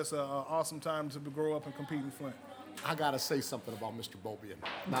 it was just an awesome time to grow up and compete in Flint. I gotta say something about Mr. Bobian.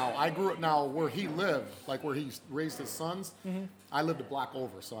 Now, I grew up where he lived, like where he raised his sons. I lived a block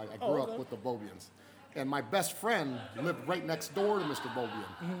over, so I grew up with the Bobians. And my best friend lived right next door to Mr.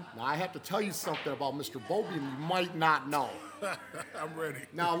 Bobian. Now, I have to tell you something about Mr. Bobian you might not know. I'm ready.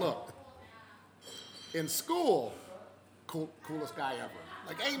 Now, look, in school, coolest guy ever.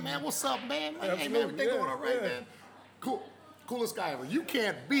 Like, hey, man, what's up, man? Like, hey, man, everything going all right, man? Coolest guy ever. You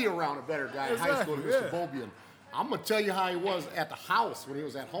can't be around a better guy in high school than Mr. Bobian. I'm going to tell you how he was at the house when he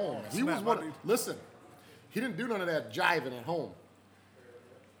was at home. He was listen, he didn't do none of that jiving at home.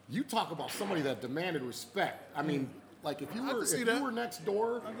 You talk about somebody that demanded respect. I mean, like if you were next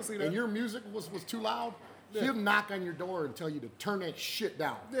door and your music was too loud, he'll knock on your door and tell you to turn that shit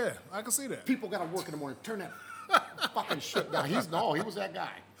down. Yeah, I can see that. People got to work in the morning. Turn that fucking shit down. He was that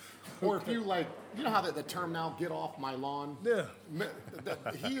guy. Or if you like, you know how the term now, get off my lawn? Yeah.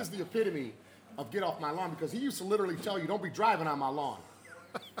 He is the epitome of get off my lawn because he used to literally tell you, don't be driving on my lawn.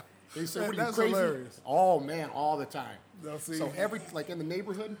 He said, what are you, That's crazy? hilarious. Oh, man, all the time. Now, see- So like in the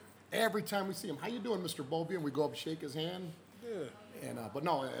neighborhood, every time we see him, how you doing, Mr. Bobian? We go up and shake his hand. Yeah. And but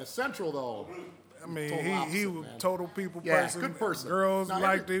no, at Central though, I mean, total opposite, he was man. total people Yeah, person. good person. Girls Now,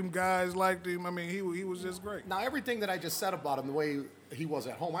 liked him, guys liked him. I mean, he was just great. Now, everything that I just said about him, the way he was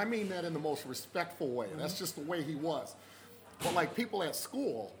at home, I mean that in the most respectful way. That's just the way he was. But like people at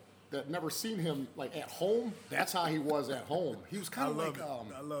school that never seen him like at home, that's how he was at home. He was kind of like,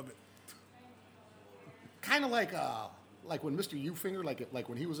 I love it. kind of like when Mr. Ufinger, like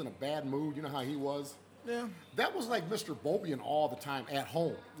when he was in a bad mood, you know how he was. Yeah. That was like Mr. Bobian all the time at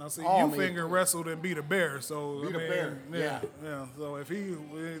home. Now see, Oh, Ufinger wrestled and beat a bear, so Beat a bear, yeah. So if he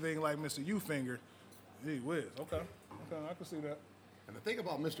was anything like Mr. Ufinger, he whiz. Okay, I can see that. And the thing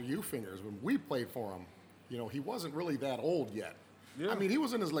about Mr. Ufinger is when we played for him, you know, he wasn't really that old yet. Yeah. I mean, he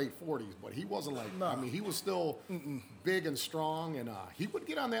was in his late 40s, but he wasn't like, I mean, he was still big and strong, and he would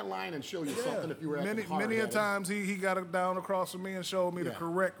get on that line and show you something if you were acting hard. Many a times he got it down across from me and showed me the Yeah.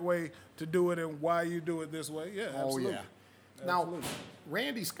 correct way to do it and why you do it this way. Yeah, absolutely. Oh, yeah. Now,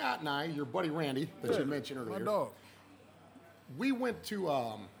 Randy Scott and I, your buddy Randy that you mentioned earlier. My dog. We went to,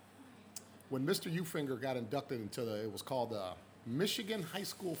 when Mr. Ufinger got inducted into it was called the Michigan High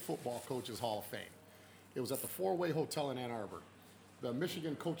School Football Coaches Hall of Fame. It was at the Four-Way Hotel in Ann Arbor. The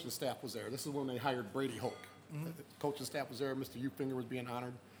Michigan coaching staff was there. This is when they hired Brady Hoke. The coaching staff was there. Mr. Ufinger was being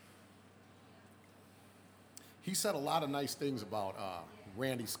honored. He said a lot of nice things about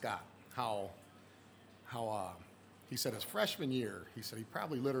Randy Scott. How he said his freshman year, he said he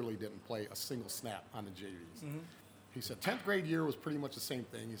probably literally didn't play a single snap on the JVs. He said 10th grade year was pretty much the same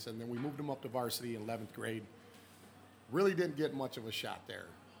thing. He said, and then we moved him up to varsity in 11th grade. Really didn't get much of a shot there.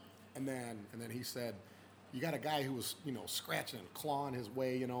 And then he said, you got a guy who was, you know, scratching and clawing his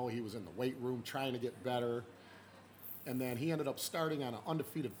way, you know, he was in the weight room trying to get better. And then he ended up starting on an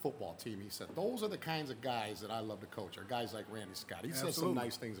undefeated football team. He said, those are the kinds of guys that I love to coach, are guys like Randy Scott. He said some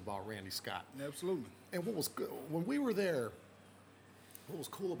nice things about Randy Scott. Absolutely. And what was good, when we were there, what was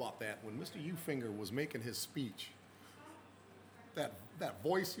cool about that, when Mr. Ufinger was making his speech, that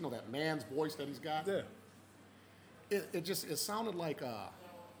voice, you know, that man's voice that he's got, it sounded like,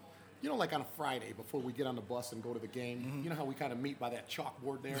 you know, like on a Friday before we get on the bus and go to the game, you know how we kind of meet by that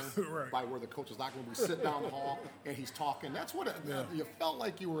chalkboard there, Right. by where the coach's locker room, we sit down the hall and he's talking. That's what you felt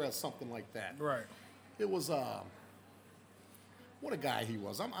like you were at something like that. Right. It was, what a guy he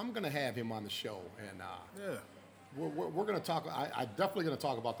was. I'm going to have him on the show, and we're going to talk. I definitely going to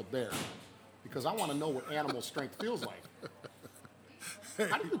talk about the bear because I want to know what animal strength feels like.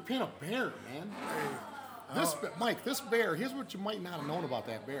 How do you pin a bear, man? Mike, this bear, here's what you might not have known about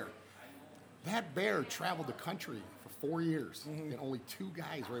that bear. That bear traveled the country for 4 years, and only 2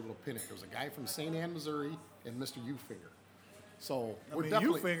 guys were able to pin it. There was a guy from St. Anne, Missouri, and Mr. Ufinger. So we're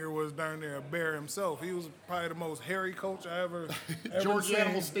definitely... Ufinger was darn near a bear himself. He was probably the most hairy coach I ever George seen.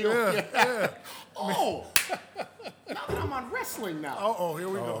 Animal Steel. Yeah. Oh, now that I'm on wrestling now. Oh, here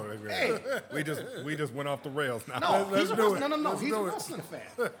we go. Hey, We just went off the rails now. no, let's he's a do wrestling, it. no. Let's He's do a it. wrestling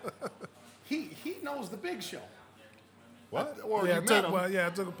fan. He knows the Big Show. What? Or Yeah, you met him. I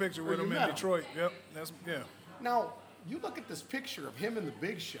took a picture with you him met in him. Detroit. Yep, yeah. Now you look at this picture of him in the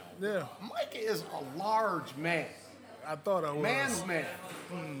Big Show. Yeah. Mike is a large man. I thought I was. Man's man.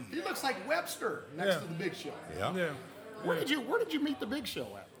 He looks like Webster next to the Big Show. Yeah. Yeah. Where did you meet the Big Show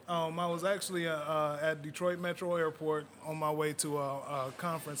at? I was actually at Detroit Metro Airport on my way to a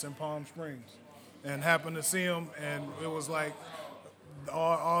conference in Palm Springs, and happened to see him, and it was like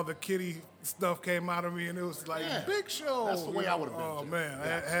all the kitty stuff came out of me, and it was like Yeah. Big Show. That's the way I would've been, Oh too. man,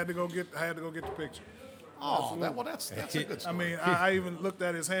 Yeah. I had to go get the picture. Oh, that's a good I story. mean, I even looked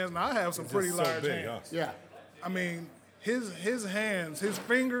at his hands. Now I have some pretty Just so large big, hands. Yeah. I mean, his hands, his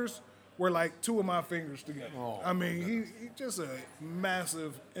fingers were like 2 of my fingers together. Oh, I mean, he just a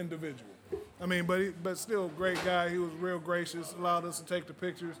massive individual. I mean, but still a great guy. He was real gracious, allowed us to take the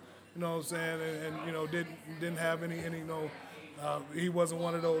pictures. You know what I'm saying? And you know, didn't have any you know. He wasn't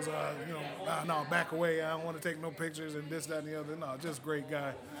one of those, no, back away. I don't want to take no pictures and this, that, and the other. No, just great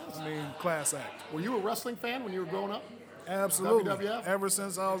guy. I mean, class act. Were you a wrestling fan when you were growing up? Absolutely. WWF? Ever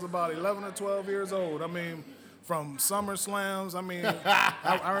since I was about 11 or 12 years old. I mean, from Summer Slams. I mean,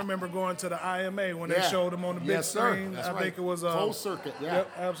 I remember going to the IMA when they Yeah. showed them on the big Yes, sir. screen. That's I right. think it was Closed circuit, yeah.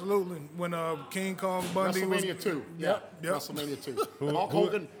 Yep, absolutely. When King Kong Bundy was WrestleMania 2. Yep. WrestleMania 2. Hulk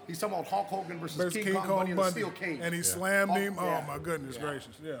Hogan. He's talking about Hulk Hogan versus King Kong Bundy in the steel cage. and he slammed him. Oh, yeah. Oh my goodness Yeah.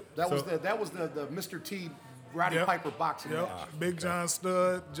 gracious! Yeah. That was the Mr. T Roddy Yep. Piper boxing Yep. match. Big John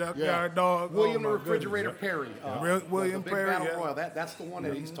Stud, Junkyard Yeah. Dog. William oh, the my Refrigerator goodness. Perry. William the big Perry, Battle yeah. Royal. That's the one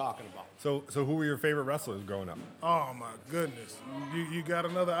that he's talking about. So who were your favorite wrestlers growing up? Oh my goodness! You got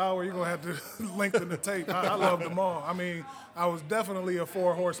another hour? You're gonna have to lengthen the tape. I loved them all. I mean, I was definitely a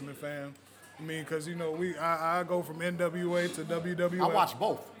Four Horsemen fan. I mean, because you know I go from NWA to WWF. I watched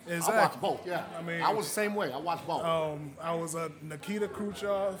both. Exactly. I watched both. Yeah. I mean, I was the same way. I watched both. I was a Nikita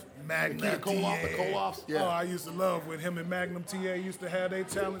Khrushchev, Magnum Nikita Koloff, the TA. Koloffs, yeah. Oh, I used to love when him and Magnum TA used to have their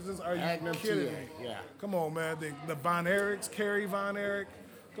challenges. Are you Magnum kidding TA, me? yeah. Come on, man. The Von Erichs, Kerry Von Erich.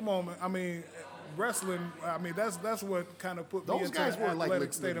 Come on, man. I mean, wrestling. I mean, that's what kind of put me Those into guys the were like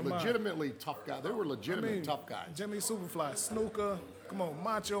athletic state of mind. legitimately tough guys. They were legitimate tough guys. Jimmy Superfly Snuka. Come on,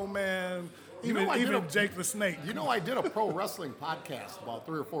 Macho Man. You know, Even Jake the Snake. You know, I did a pro wrestling podcast about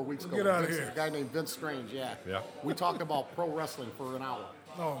 3 or 4 weeks ago. Get with outta Vince, here. A guy named Vince Strange, yeah. Yeah. We talked about pro wrestling for an hour.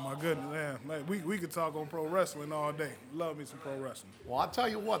 Oh my goodness, man. We could talk on pro wrestling all day. Love me some pro wrestling. Well, I'll tell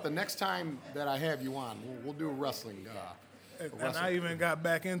you what, the next time that I have you on, we'll do a wrestling. And I even got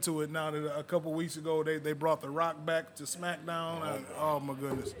back into it now that a couple weeks ago they brought The Rock back to SmackDown. And, oh my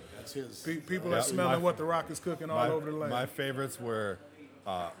goodness. That's his. People Yeah, are smelling what The Rock is cooking all over the land. My favorites were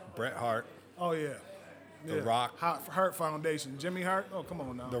Bret Hart, Oh yeah. The Rock. Hart Foundation. Jimmy Hart. Oh come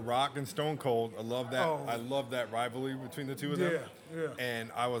on now. The Rock and Stone Cold. I love that. Oh. I love that rivalry between the two of them. Yeah.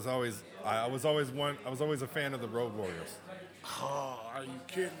 And I was always a fan of the Road Warriors. Oh, are you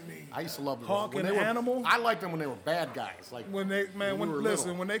kidding me? I used to love them. Hawk when and they were, Animal? I liked them when they were bad guys. Like When they we were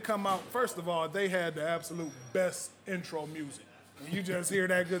little. when they come out, first of all, they had the absolute best intro music. When you just hear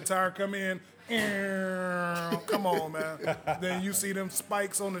that guitar come in, come on, man. Then you see them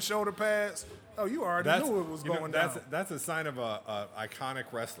spikes on the shoulder pads. Oh, you already knew it was going down. That's a sign of a iconic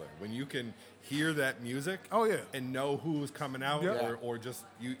wrestler when you can hear that music. Oh, yeah. And know who's coming out, Yeah. or just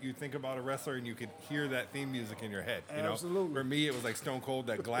you think about a wrestler and you could hear that theme music in your head. You Absolutely. know? For me, it was like Stone Cold,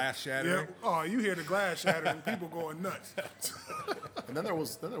 that glass shattering. Yeah. Oh, you hear the glass shattering, people going nuts. And then there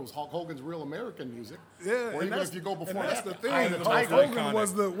was Hulk Hogan's Real American music. Yeah, Or and even that's, if you go before and that's that, the Eye thing. of the Hulk Tiger. Hogan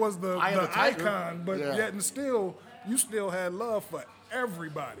was the Eye of the Tiger. icon, but Yeah. yet and still, you still had love for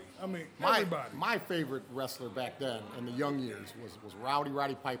everybody. I mean, everybody. My favorite wrestler back then in the young years was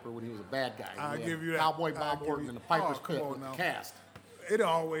Roddy Piper when he was a bad guy. I'll He had give you that. Cowboy I'll Bob give Orton you- and the Piper's Oh, come Pit on with the now. cast. It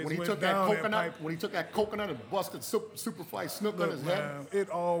always When he went took that down in coconut, Piper. when he took that coconut and busted Superfly Snook on Look, his head. man, it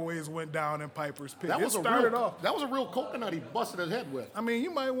always went down in Piper's Pit. That was it a started real. off. That was a real coconut he busted his head with. I mean,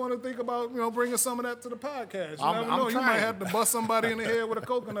 you might want to think about bringing some of that to the podcast. You I'm never know. You trying. might have to bust somebody in the head with a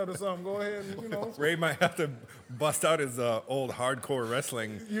coconut or something. Go ahead and Ray might have to bust out his old hardcore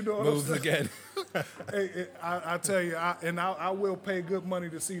wrestling You know what I'm moves saying? again. Hey, I tell you, I will pay good money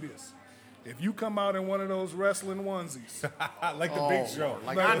to see this. if you come out in one of those wrestling onesies, Like the Big Show.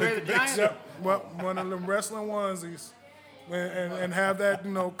 Like Andre the Giant? one of them wrestling onesies, and have that,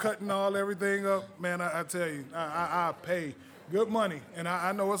 cutting everything up, man, I tell you, I pay good money. And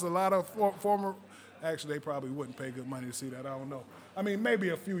I know it's a lot of former, actually, they probably wouldn't pay good money to see that. I don't know. I mean, maybe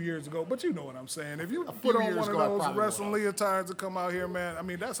a few years ago, but you know what I'm saying. If you put on one of those wrestling leotards to come out here, man, I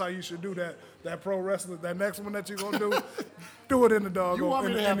mean, that's how you should do that pro wrestling. That next one that you're going to do it in the dog. You want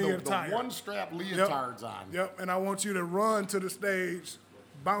me to have the attire. one-strap leotards on. Yep, and I want you to run to the stage,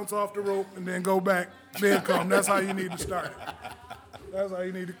 bounce off the rope, and then go back, then come. That's how you need to start it. That's how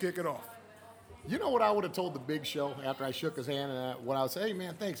you need to kick it off. You know what I would have told the Big Show after I shook his hand, and what I would say, hey,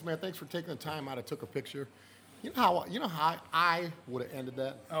 man, thanks for taking the time out. I took a picture. You know how I would have ended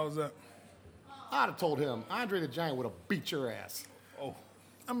that? How was that? I'd have told him, Andre the Giant would have beat your ass. Oh.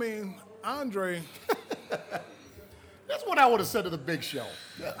 I mean, Andre. That's what I would have said to the Big Show.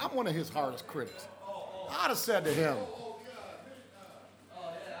 I'm one of his hardest critics. I'd have said to him,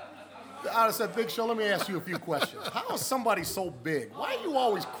 Big Show, let me ask you a few questions. How is somebody so big? Why are you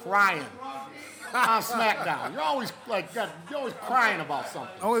always crying on SmackDown? You're always crying about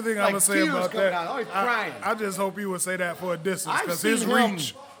something. Only thing I'm gonna say about that, always crying. I just hope you would say that for a distance, because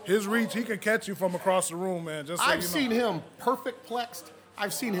his reach, he can catch you from across the room, man. I've seen him perfect plexed.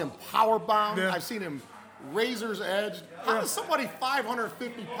 I've seen him power bomb. Yeah. I've seen him razor's edge. How does somebody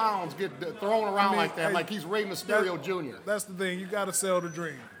 550 pounds get thrown around like that, like he's Rey Mysterio Jr.? That's the thing. You got to sell the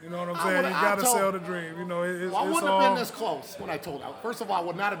dream. You know what I'm saying? You got to sell the dream. I wouldn't have been this close when I told him. First of all, I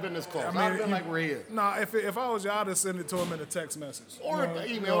would not have been this close. I'd have been like where he is. Nah, if I was you, I'd have sent it to him in a text message. Or an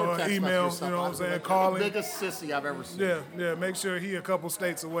email or text message. You know what I'm saying? Like, call him. The biggest sissy I've ever seen. Yeah. Make sure he a couple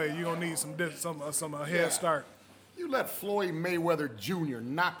states away. You're going to need some head start. You let Floyd Mayweather Jr.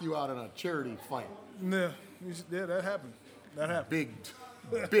 knock you out in a charity fight. Yeah, that happened. That happened.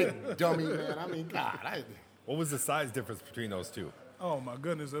 Big dummy, man. I mean, God. What was the size difference between those two? Oh my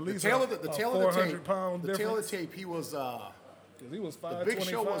goodness, at least the tail of the tape. The tail of the tape. He was. He was 5'25". The Big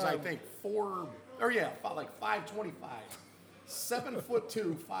Show was, I think, like 5'25".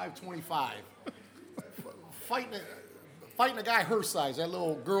 7'2", 5'25". Fighting a guy her size, that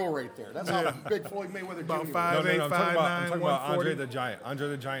little girl right there. That's how big Floyd Mayweather About Jr. 5'8", I'm talking about Andre the Giant. Andre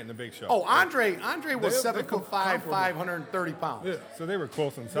the Giant and the Big Show. Oh, Andre was 7'5", 530 pounds. Yeah. So they were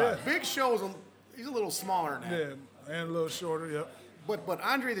close in size. Big Show he's a little smaller than that. Yeah, and a little shorter. Yep. But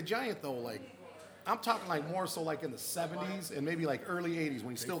Andre the Giant though, like, I'm talking like more so like in the 70s and maybe like early 80s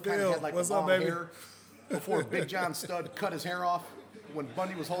when he still kind of had like the long hair before Big John Studd cut his hair off. When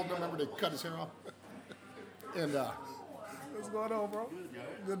Bundy was holding him, remember they cut his hair off? And what's going on, bro?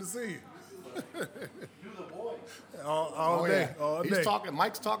 Good to see you. all day.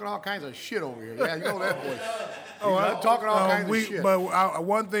 Mike's talking all kinds of shit over here. Yeah, you know that voice. I'm talking all kinds of shit. But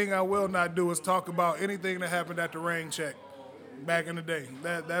one thing I will not do is talk about anything that happened at the rain check back in the day.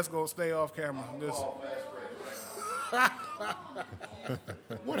 That's gonna stay off camera.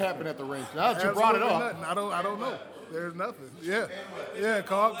 What happened at the rain check? Now that you brought it up, nothing. I don't know. There's nothing. Yeah.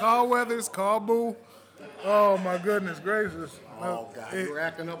 Call Weathers. Call Boo. Oh my goodness gracious. Oh God, you were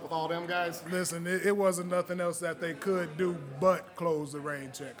acting up with all them guys? Listen, it wasn't nothing else that they could do but close the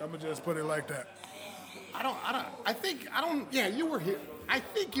rain check. I'm gonna just put it like that. Yeah, you were here. I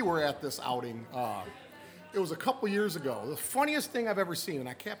think you were at this outing. It was a couple years ago. The funniest thing I've ever seen, and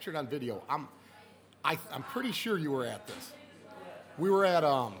I captured on video. I'm pretty sure you were at this. We were at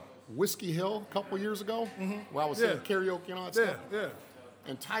Whiskey Hill a couple years ago, where I was singing karaoke and all that stuff. Yeah.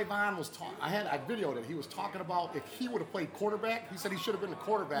 And Tyvon was talking. I videoed it. He was talking about if he would have played quarterback. He said he should have been the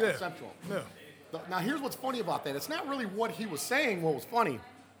quarterback at Central. Yeah. Now here's what's funny about that. It's not really what he was saying. What was funny.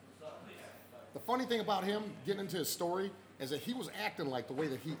 The funny thing about him getting into his story is that he was acting like the way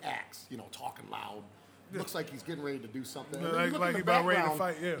that he acts. You know, talking loud. Looks like he's getting ready to do something. Like he's about ready to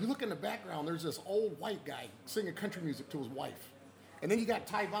fight. Yeah. You look in the background. There's this old white guy singing country music to his wife. And then you got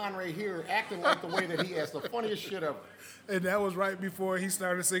Tyvon right here acting like the way that he has. The funniest shit ever. And that was right before he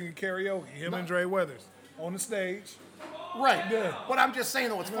started singing karaoke, him and Dre Weathers, on the stage. Right. Yeah. But I'm just saying,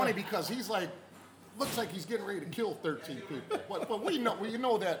 though, it's funny because he's like, looks like he's getting ready to kill 13 people. But we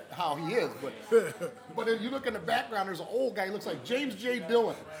know that how he is. But then you look in the background, there's an old guy, he looks like James J.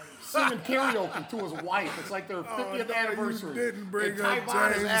 Dillon, singing karaoke to his wife. It's like their 50th anniversary. You didn't bring and up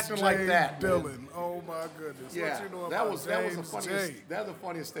Tyvon James is acting J. like that. Dillon. Oh my goodness. Yeah, what you know that about was James the funniest. J? That's the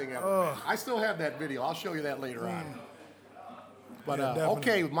funniest thing ever. I still have that video. I'll show you that later on. But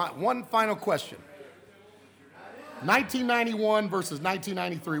okay, one final question. 1991 versus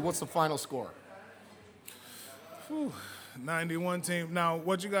 1993. What's the final score? 91 team. Now,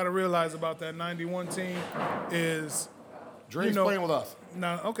 what you got to realize about that 91 team is Dre's playing with us.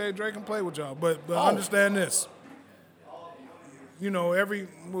 Now, okay, Dre can play with y'all, but Oh. understand this. You know,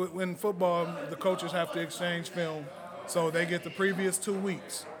 when football, the coaches have to exchange film, so they get the previous 2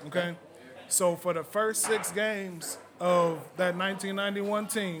 weeks, okay? So for the first 6 games of that 1991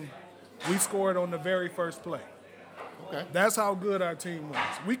 team, we scored on the very first play. Okay. That's how good our team was.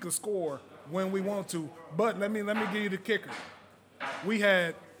 We could score when we want to, but let me give you the kicker. We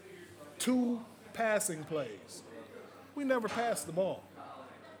had 2 passing plays. We never passed the ball.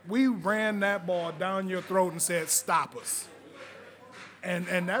 We ran that ball down your throat and said, "Stop us."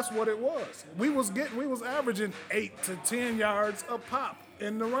 And that's what it was. We was averaging 8 to 10 yards a pop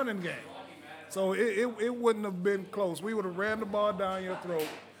in the running game. So it wouldn't have been close. We would have ran the ball down your throat.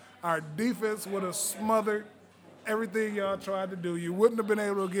 Our defense would have smothered everything y'all tried to do. You wouldn't have been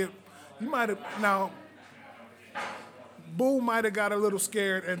able to Boo might have got a little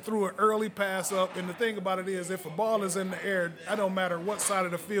scared and threw an early pass up. And the thing about it is, if a ball is in the air, I don't matter what side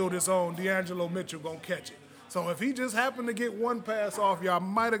of the field it's on, D'Angelo Mitchell gonna catch it. So if he just happened to get one pass off, y'all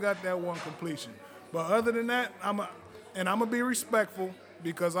might have got that one completion. But other than that, I'm gonna be respectful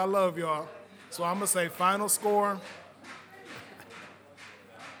because I love y'all. So I'm gonna say final score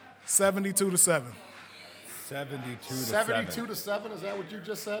 72-7. 72-7. Is that what you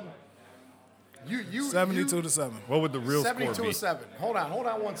just said? You 72-7. What would the real score be? 72-7. Hold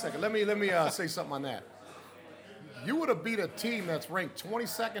on 1 second. Let me say something on that. You would have beat a team that's ranked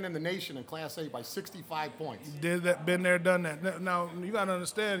 22nd in the nation in Class A by 65 points. Been there, done that. Now you gotta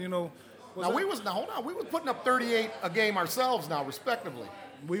understand, We was putting up 38 a game ourselves now, respectively.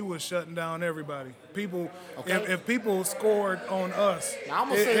 we was shutting down everybody. People, Okay. if people scored on us, Now, I'm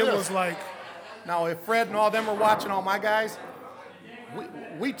gonna say this. was like, Now, if Fred and all them were watching, all my guys,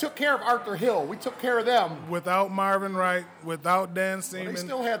 we took care of Arthur Hill. We took care of them. without Marvin Wright, without Dan They Seaman.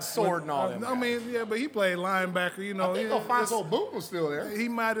 still had Sword and all them. I mean, yeah, but he played linebacker. I think Alfonso Boone was still there. He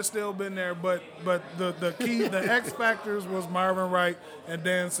might have still been there, but the key, the X factors was Marvin Wright and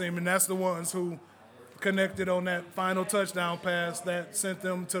Dan Seaman. That's the ones who connected on that final touchdown pass that sent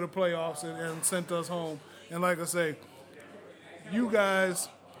them to the playoffs and sent us home. And like I say, you guys,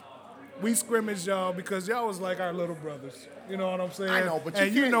 we scrimmaged y'all because y'all was like our little brothers. You know what I'm saying? I know, but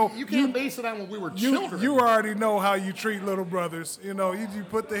and you can't base it on when we were children. You already know how you treat little brothers. You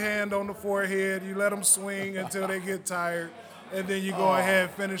put the hand on the forehead, you let them swing until they get tired, and then you go ahead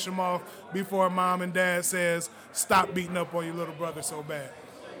and finish them off before mom and dad says, "Stop beating up on your little brother so bad."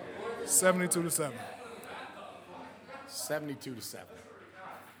 72-7. 72-7.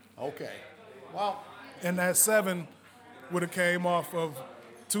 Okay. Well, And that 7 would have came off of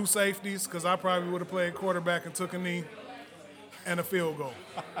 2 safeties because I probably would have played quarterback and took a knee and a field goal.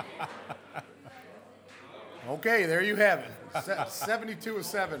 okay, there you have it.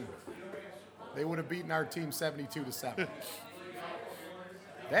 72-7. They would have beaten our team 72-7.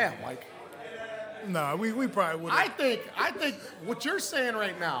 Damn, Mike. Nah, we probably would have. I think what you're saying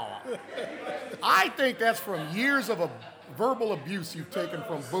right now, I think that's from years of a verbal abuse you've taken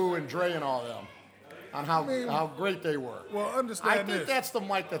from Boo and Dre and all them on how great they were. Well, understand I think this. that's the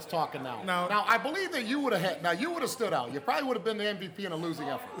Mike that's talking now. Now, I believe that you would have stood out. You probably would have been the MVP in a losing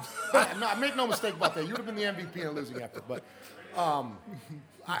effort. Make no mistake about that. You would have been the MVP in a losing effort. But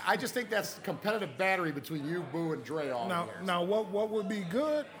I just think that's competitive battery between you, Boo, and Dre all the years. Now, what would be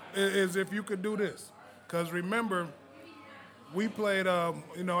good is if you could do this, because remember, we played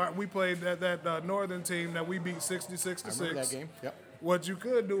that Northern team that we beat 66-6. I remember that game. Yep. What you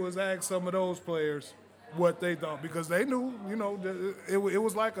could do is ask some of those players what they thought, because they knew, it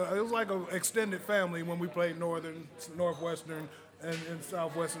was like a extended family when we played Northern, Northwestern, and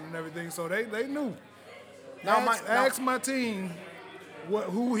Southwestern and everything. So they knew. Ask my team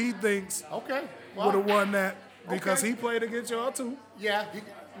who he thinks would have won that, because he played against y'all too. Yeah.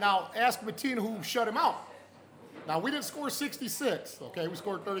 Now ask Matina who shut him out. Now we didn't score 66. Okay, we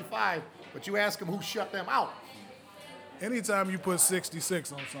scored 35. But you ask him who shut them out. Anytime you put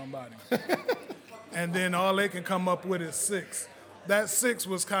 66 on somebody, and then all they can come up with is 6, that 6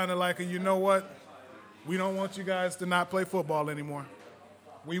 was kind of like you know what? We don't want you guys to not play football anymore.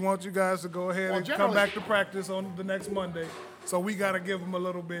 We want you guys to go ahead and come back to practice on the next Monday. So we got to give them a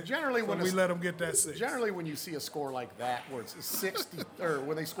little bit. Generally, when we let them get that 6. Generally, when you see a score like that, where it's 60, or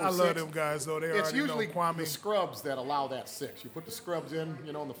when they score 6, I love them guys though. It's usually know Kwame. the scrubs that allow that 6. You put the scrubs in,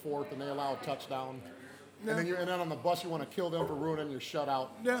 in the 4th, and they allow a touchdown. Yeah. And then on the bus, you want to kill them for ruining your shutout.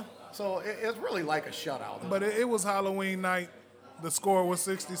 Yeah. So it's really like a shutout. But it was Halloween night. The score was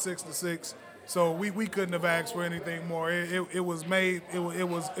 66-6. So we couldn't have asked for anything more. It was made. It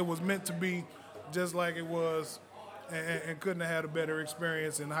was meant to be, just like it was, and couldn't have had a better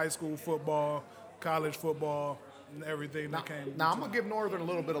experience in high school football, college football, and everything that came. Now I'm gonna give Northern a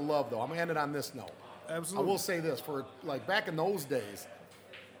little bit of love though. I'm gonna end it on this note. Absolutely. I will say this, for like back in those days,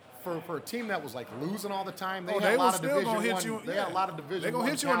 for a team that was like losing all the time, they had a lot of Division One. They had a lot of Division They're gonna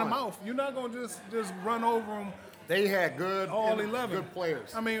hit you talent. in the mouth. You're not gonna just run over them. They had good, all 11 good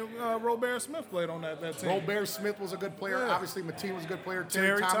players. I mean, Robert Smith played on that team. Robert Smith was a good player. Yeah. Obviously, Mateen was a good player.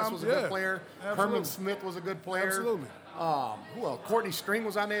 Terry Thomas was a good yeah. player. Absolutely. Herman Smith was a good player. Absolutely. Who else? Courtney String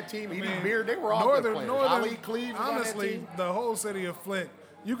was on that team. Edie Beard. They were all good players. Ali Cleve was honestly, on that team. the whole city of Flint,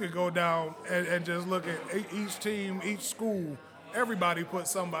 you could go down and just look at each team, each school. Everybody put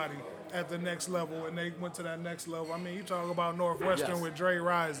somebody at the next level, and they went to that next level. I mean, you talk about Northwestern with Dre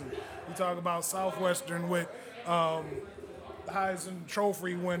Rising. You talk about Southwestern with Heisman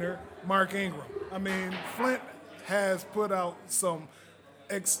Trophy winner Mark Ingram. I mean, Flint has put out some,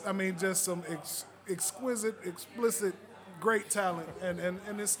 exquisite, explicit, great talent,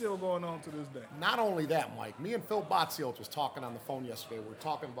 and it's still going on to this day. Not only that, Mike, me and Phil Botzielt was talking on the phone yesterday. We were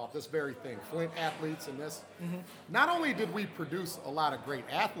talking about this very thing, Flint athletes and this. Mm-hmm. Not only did we produce a lot of great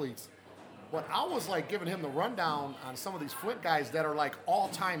athletes, but I was like giving him the rundown on some of these Flint guys that are like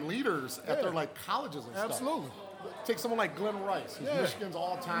all-time leaders at their like colleges and stuff. Absolutely. Take someone like Glenn Rice, who's Michigan's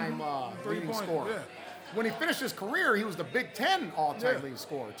all-time leading scorer. Yeah. When he finished his career, he was the Big Ten all-time leading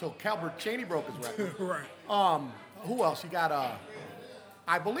scorer until Calbert Cheney broke his record. Right. Who else? You got,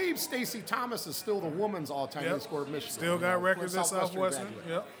 I believe Stacey Thomas is still the woman's all-time leading scorer at Michigan. Still got records at Southwestern.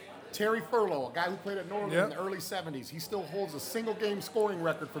 Yep. Terry Furlow, a guy who played at Northern in the early 70s, he still holds a single-game scoring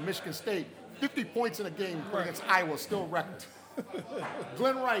record for Michigan State. 50 points in a game against Iowa, still record.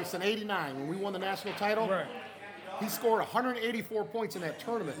 Glenn Rice in '89, when we won the national title, he scored 184 points in that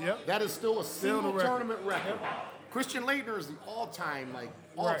tournament. Yep. That is still a single tournament record. Christian Leitner is the all-time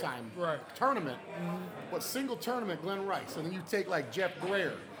tournament, but single tournament Glenn Rice. And then you take like Jeff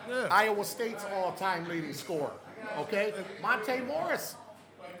Greer, Iowa State's all-time leading scorer. Okay, Monte Morris,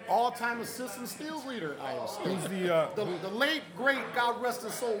 all-time assist and steals leader at Iowa State. Who's the late great, God rest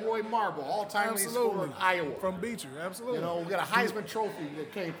his soul, Roy Marble, all-time leading scorer in Iowa. From Beecher, absolutely. You know, we got a Heisman Trophy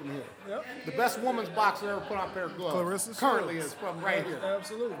that came from here. Yep. The best woman's boxer ever put on a pair of gloves. Clarissa currently Shields. is from right here.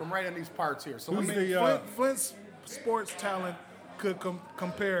 Absolutely. From right in these parts here. So Who's I mean, the Flint's sports talent could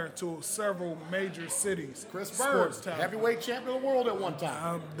compare to several major cities. Chris Bird, sports talent. Heavyweight champion of the world at one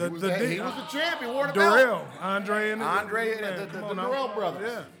time. He was the champ. He wore the Durrell, belt. Andre and the Durrell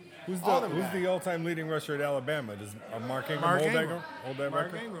brothers. Yeah. Who's the all-time leading rusher at Alabama? Does Mark Ingram hold that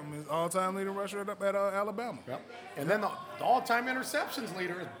Mark record? Ingram is all-time leading rusher at Alabama. Yep. And then the all-time interceptions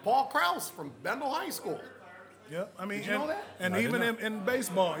leader is Paul Krause from Bendel High School. Yep. I mean, Did you know that? And even in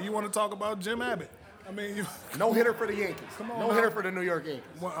baseball, you want to talk about Jim Abbott. I mean, no hitter for the Yankees. Come on, no hitter for the New York Yankees.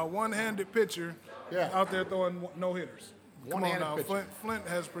 A one-handed pitcher out there throwing no hitters. Come on now, Flint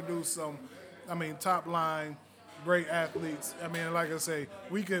has produced some, top line, great athletes. I mean, like I say,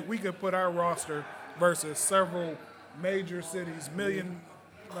 we could put our roster versus several major cities, million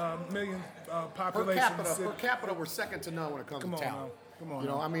population cities. Per capita, we're second to none when it comes to talent. Come on. You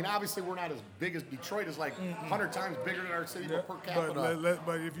know, I mean, obviously we're not as big as Detroit is like 100 times bigger than our city, but per capita.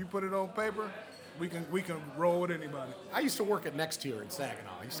 But if you put it on paper, we can roll with anybody. I used to work at Next Tier in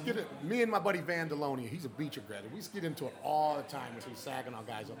Saginaw. I used to get it, me and my buddy Van Delonia, he's a Beecher grad. We used to get into it all the time with some Saginaw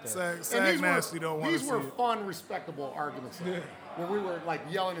guys up there. These were fun, respectable arguments where we were like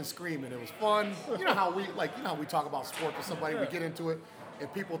yelling and screaming. It was fun. You know how we talk about sport with somebody, we get into it,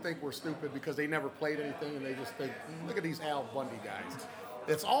 and people think we're stupid because they never played anything, and they just think, look at these Al Bundy guys.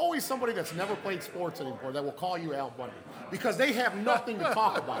 It's always somebody that's never played sports anymore that will call you Al Bundy because they have nothing to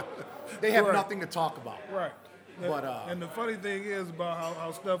talk about. They have nothing to talk about. Right. But and the funny thing is about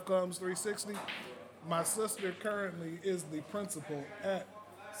how stuff comes 360, my sister currently is the principal at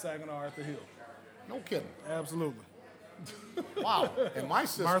Saginaw Arthur Hill. No kidding. Absolutely. Wow. And my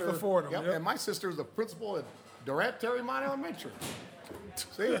sister, Martha Fordham. Yep. And my sister is the principal at Durant Terrymont Elementary.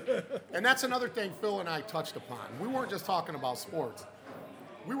 See? And that's another thing Phil and I touched upon. We weren't just talking about sports.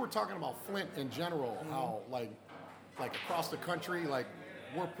 We were talking about Flint in general, how like across the country, like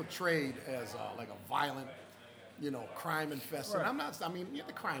we're portrayed as like a violent, crime infested. Right.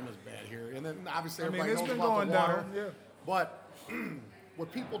 The crime is bad here, and then obviously everybody knows been about going the water. down, yeah. But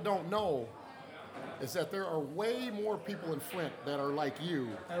what people don't know is that there are way more people in Flint that are like you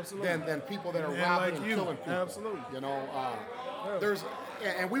than people that are robbing and killing people. Absolutely.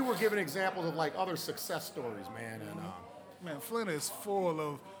 And we were giving examples of like other success stories, man, and. Man, Flint is full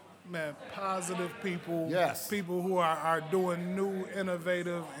of positive people. Yes. People who are doing new,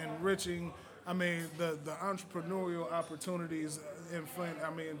 innovative, enriching. The entrepreneurial opportunities in Flint.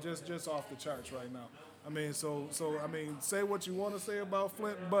 Just off the charts right now. So say what you want to say about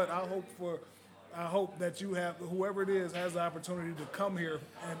Flint, but I hope for I hope that you have, whoever it is, has the opportunity to come here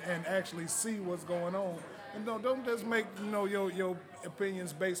and actually see what's going on. And don't just make your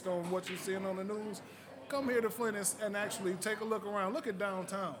opinions based on what you're seeing on the news. Come here to Flint and actually take a look around. Look at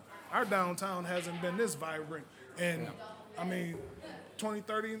downtown. Our downtown hasn't been this vibrant in, 20,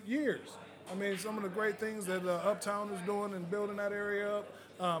 30 years. I mean, some of the great things that Uptown is doing and building that area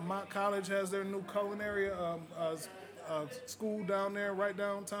up. Mott College has their new culinary school down there, right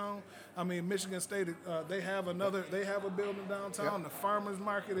downtown. I mean, Michigan State, they have a building downtown. Yep. The farmers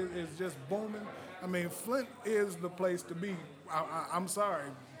market is just booming. I mean, Flint is the place to be. I'm sorry.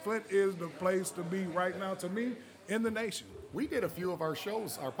 Flint is the place to be right now, to me, in the nation. We did a few of our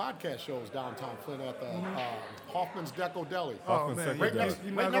shows, our podcast shows downtown Flint at the Hoffman's Deco Deli. Oh, man. Right next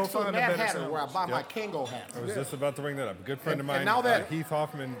to the Mad Hatter, where I buy my Kango hats. I was just about to bring that up. A good friend of mine, Heath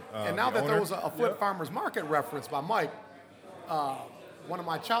Hoffman. And now that there was a Flint Farmers Market reference by Mike, one of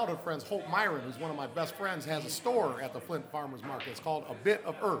my childhood friends, Hope Myron, who's one of my best friends, has a store at the Flint Farmers Market. It's called A Bit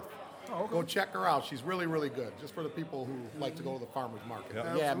of Earth. Oh, okay. Go check her out. She's really, really good. Just for the people who like to go to the farmers market.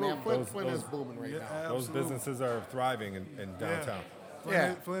 Yep. Yeah, man, Flint is booming right now. Those businesses are thriving in downtown.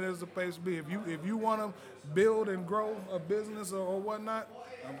 Flint is the place to be. If you want to build and grow a business or whatnot,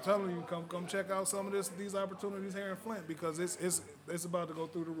 I'm telling you, come check out some of these opportunities here in Flint, because it's about to go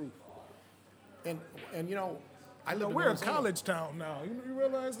through the roof. And I live in we're Arizona. a college town now. You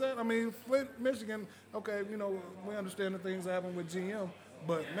realize that? I mean, Flint, Michigan. Okay, we understand the things that happen with GM.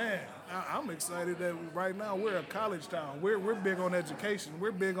 But man, I'm excited that right now we're a college town. We're big on education.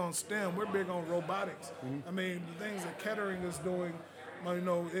 We're big on STEM. We're big on robotics. Mm-hmm. I mean, the things that Kettering is doing,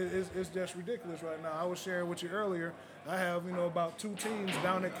 it's just ridiculous right now. I was sharing with you earlier. I have about 2 teams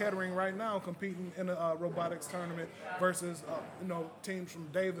down at Kettering right now competing in a robotics tournament versus teams from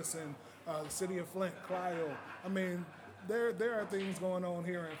Davison, the city of Flint, Clio. I mean, there are things going on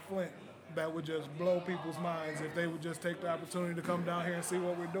here in Flint that would just blow people's minds if they would just take the opportunity to come down here and see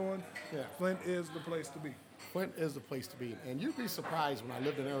what we're doing. Yeah. Flint is the place to be. Flint is the place to be. And you'd be surprised, when I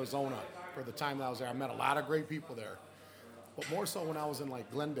lived in Arizona for the time that I was there, I met a lot of great people there. But more so when I was in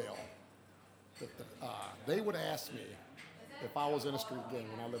Glendale, they would ask me if I was in a street gang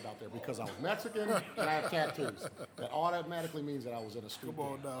when I lived out there, because I was Mexican and I have tattoos. That automatically means that I was in a street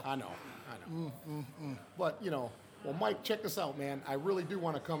gang. I know. But, well, Mike, check this out, man. I really do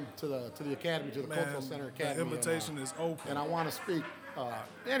want to come to the academy, to the Cultural Center Academy. The invitation is open. And I want to speak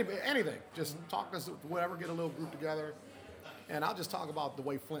anything. Just talk to us, whatever, get a little group together. And I'll just talk about the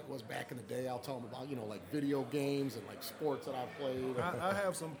way Flint was back in the day. I'll tell them about, video games and sports that I've played. I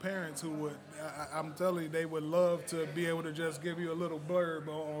have some parents who would, I'm telling you, they would love to be able to just give you a little blurb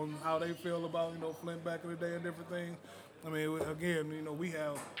on how they feel about, Flint back in the day and different things. I mean, again, we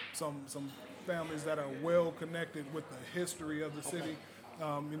have some families that are well connected with the history of the city.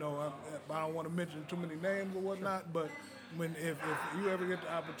 I don't want to mention too many names or whatnot, but if you ever get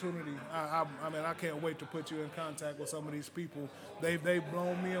the opportunity, I can't wait to put you in contact with some of these people. They've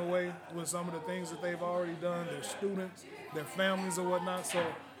blown me away with some of the things that they've already done, their students, their families or whatnot. So,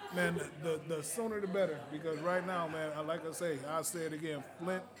 man, the sooner the better, because right now, man, like I say, I'll say it again,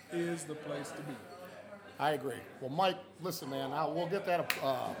 Flint is the place to be. I agree. Well, Mike, listen, man, we'll get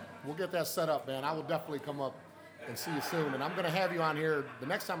that set up, man. I will definitely come up and see you soon. And I'm going to have you on here. The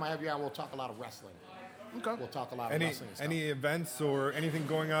next time I have you on, we'll talk a lot of wrestling. Okay. We'll talk a lot of wrestling stuff. Any events or anything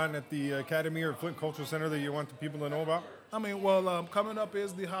going on at the Academy or Flint Cultural Center that you want the people to know about? Coming up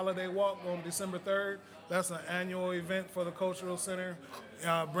is the Holiday Walk on December 3rd. That's an annual event for the Cultural Center.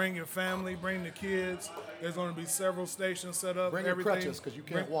 Bring your family, bring the kids. There's going to be several stations set up. Bring your crutches, because you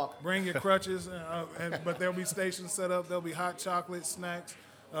can't walk. Bring your crutches, but there'll be stations set up. There'll be hot chocolate, snacks.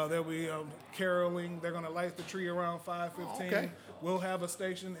 There'll be caroling. They're going to light the tree around 5:15. Okay. We'll have a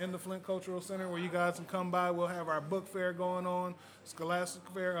station in the Flint Cultural Center where you guys can come by. We'll have our book fair going on, Scholastic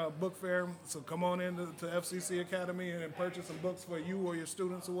Fair, book fair. So come on in to FCC Academy and purchase some books for you or your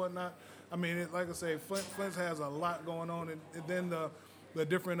students or whatnot. I mean, like I say, Flint has a lot going on. And then the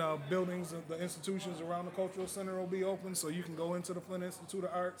different buildings, the institutions around the Cultural Center will be open. So you can go into the Flint Institute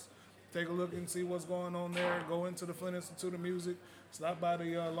of Arts, take a look and see what's going on there. Go into the Flint Institute of Music. Stop by the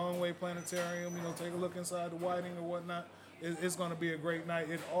Longway Planetarium. Take a look inside the Whiting or whatnot. It's going to be a great night.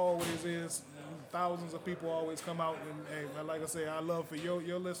 It always is. Thousands of people always come out, and like I say, I love for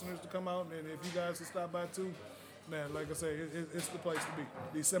your listeners to come out, and if you guys will stop by too, man, like I say, it's the place to be.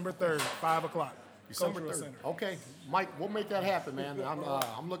 December 3rd, 5 o'clock. December 3rd. Center. Okay, Mike, we'll make that happen, man.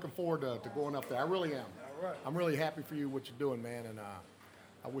 I'm looking forward to going up there. I really am. All right. I'm really happy for you, what you're doing, man, and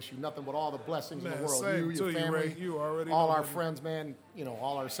I wish you nothing but all the blessings in Man, the world. same You, to your you, family, Ray. You already all know our that. friends, man. You know,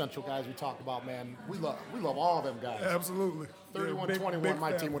 all our Central guys we talked about, man. We love all of them guys. Absolutely. 31-21, big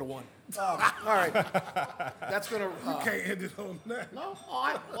my fan. team would have won. All right, that's gonna. Can't end it on that. No,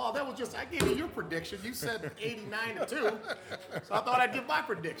 that was just I gave you your prediction. You said 89-2, so I thought I'd give my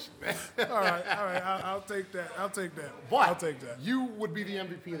prediction. All right. I'll take that. But I'll take that. you would be the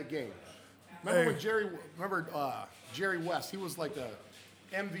MVP of the game. Remember when Jerry West? He was like the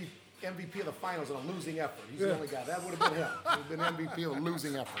MVP of the finals in a losing effort. He's the only guy. That would have been him. He would have been MVP of a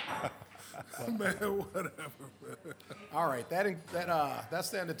losing effort. Man, whatever. All right, that's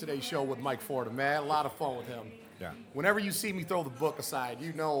the end of today's show with Mike Fordham, man. A lot of fun with him. Yeah. Whenever you see me throw the book aside,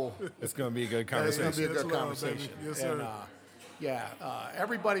 you know It's going to be a good it's going conversation. to be a good Yes, Lord, conversation. baby. Yes, sir. And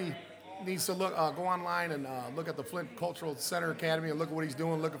everybody needs to go online and look at the Flint Cultural Center Academy and look at what he's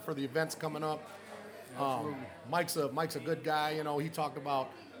doing, looking for the events coming up. Mike's a good guy. You know, he talked about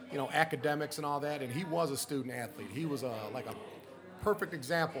academics and all that, and he was a student athlete. He was like a perfect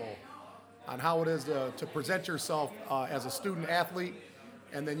example on how it is to present yourself as a student athlete.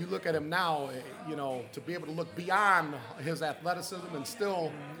 And then you look at him now, to be able to look beyond his athleticism and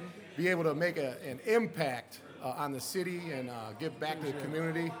still be able to make an impact on the city and give back to the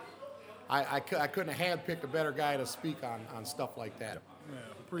community. I couldn't have handpicked a better guy to speak on stuff like that. Yeah,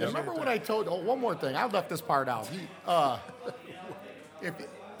 appreciate Remember that. what I told you? Oh, one more thing. I left this part out.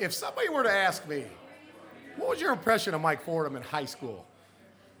 If somebody were to ask me, what was your impression of Mike Fordham in high school?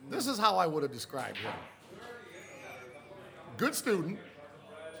 This is how I would have described him. Good student,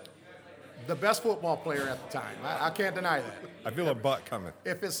 the best football player at the time. I can't deny that. I feel a butt coming.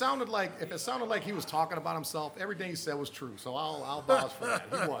 If it sounded like he was talking about himself, everything he said was true. So I'll vouch for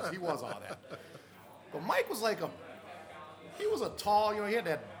that. He was all that. But Mike was he was a tall, he had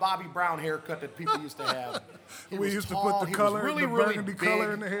that Bobby Brown haircut that people used to have. We used to put the color, the burgundy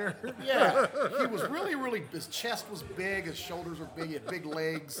color in the hair. Yeah, he was really, his chest was big, his shoulders were big, he had big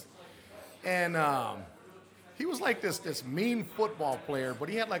legs. And he was like this mean football player, but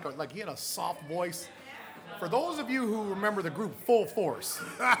he had he had a soft voice. For those of you who remember the group Full Force,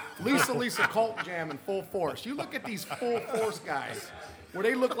 Lisa Cult Jam and Full Force, you look at these Full Force guys where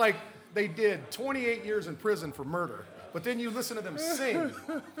they look like they did 28 years in prison for murder. But then you listen to them sing,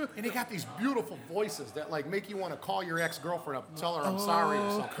 and they got these beautiful voices that make you want to call your ex-girlfriend up and tell her I'm sorry or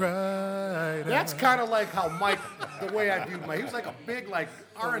something. That's kind of like how Mike, the way I viewed Mike, he was like a big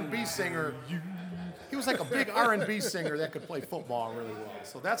R&B singer. He was like a big R&B singer that could play football really well.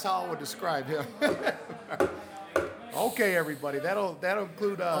 So that's how I would describe him. Okay, everybody, that'll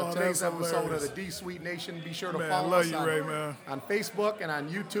include today's episode of the D Sweet Nation. Be sure to follow us on Facebook and on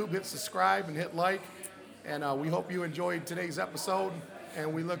YouTube. Hit subscribe and hit like. And we hope you enjoyed today's episode,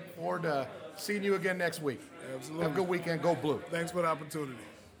 and we look forward to seeing you again next week. Absolutely. Have a good weekend. Go Blue. Thanks for the opportunity.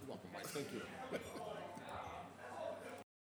 You're welcome, Mike. Thank you.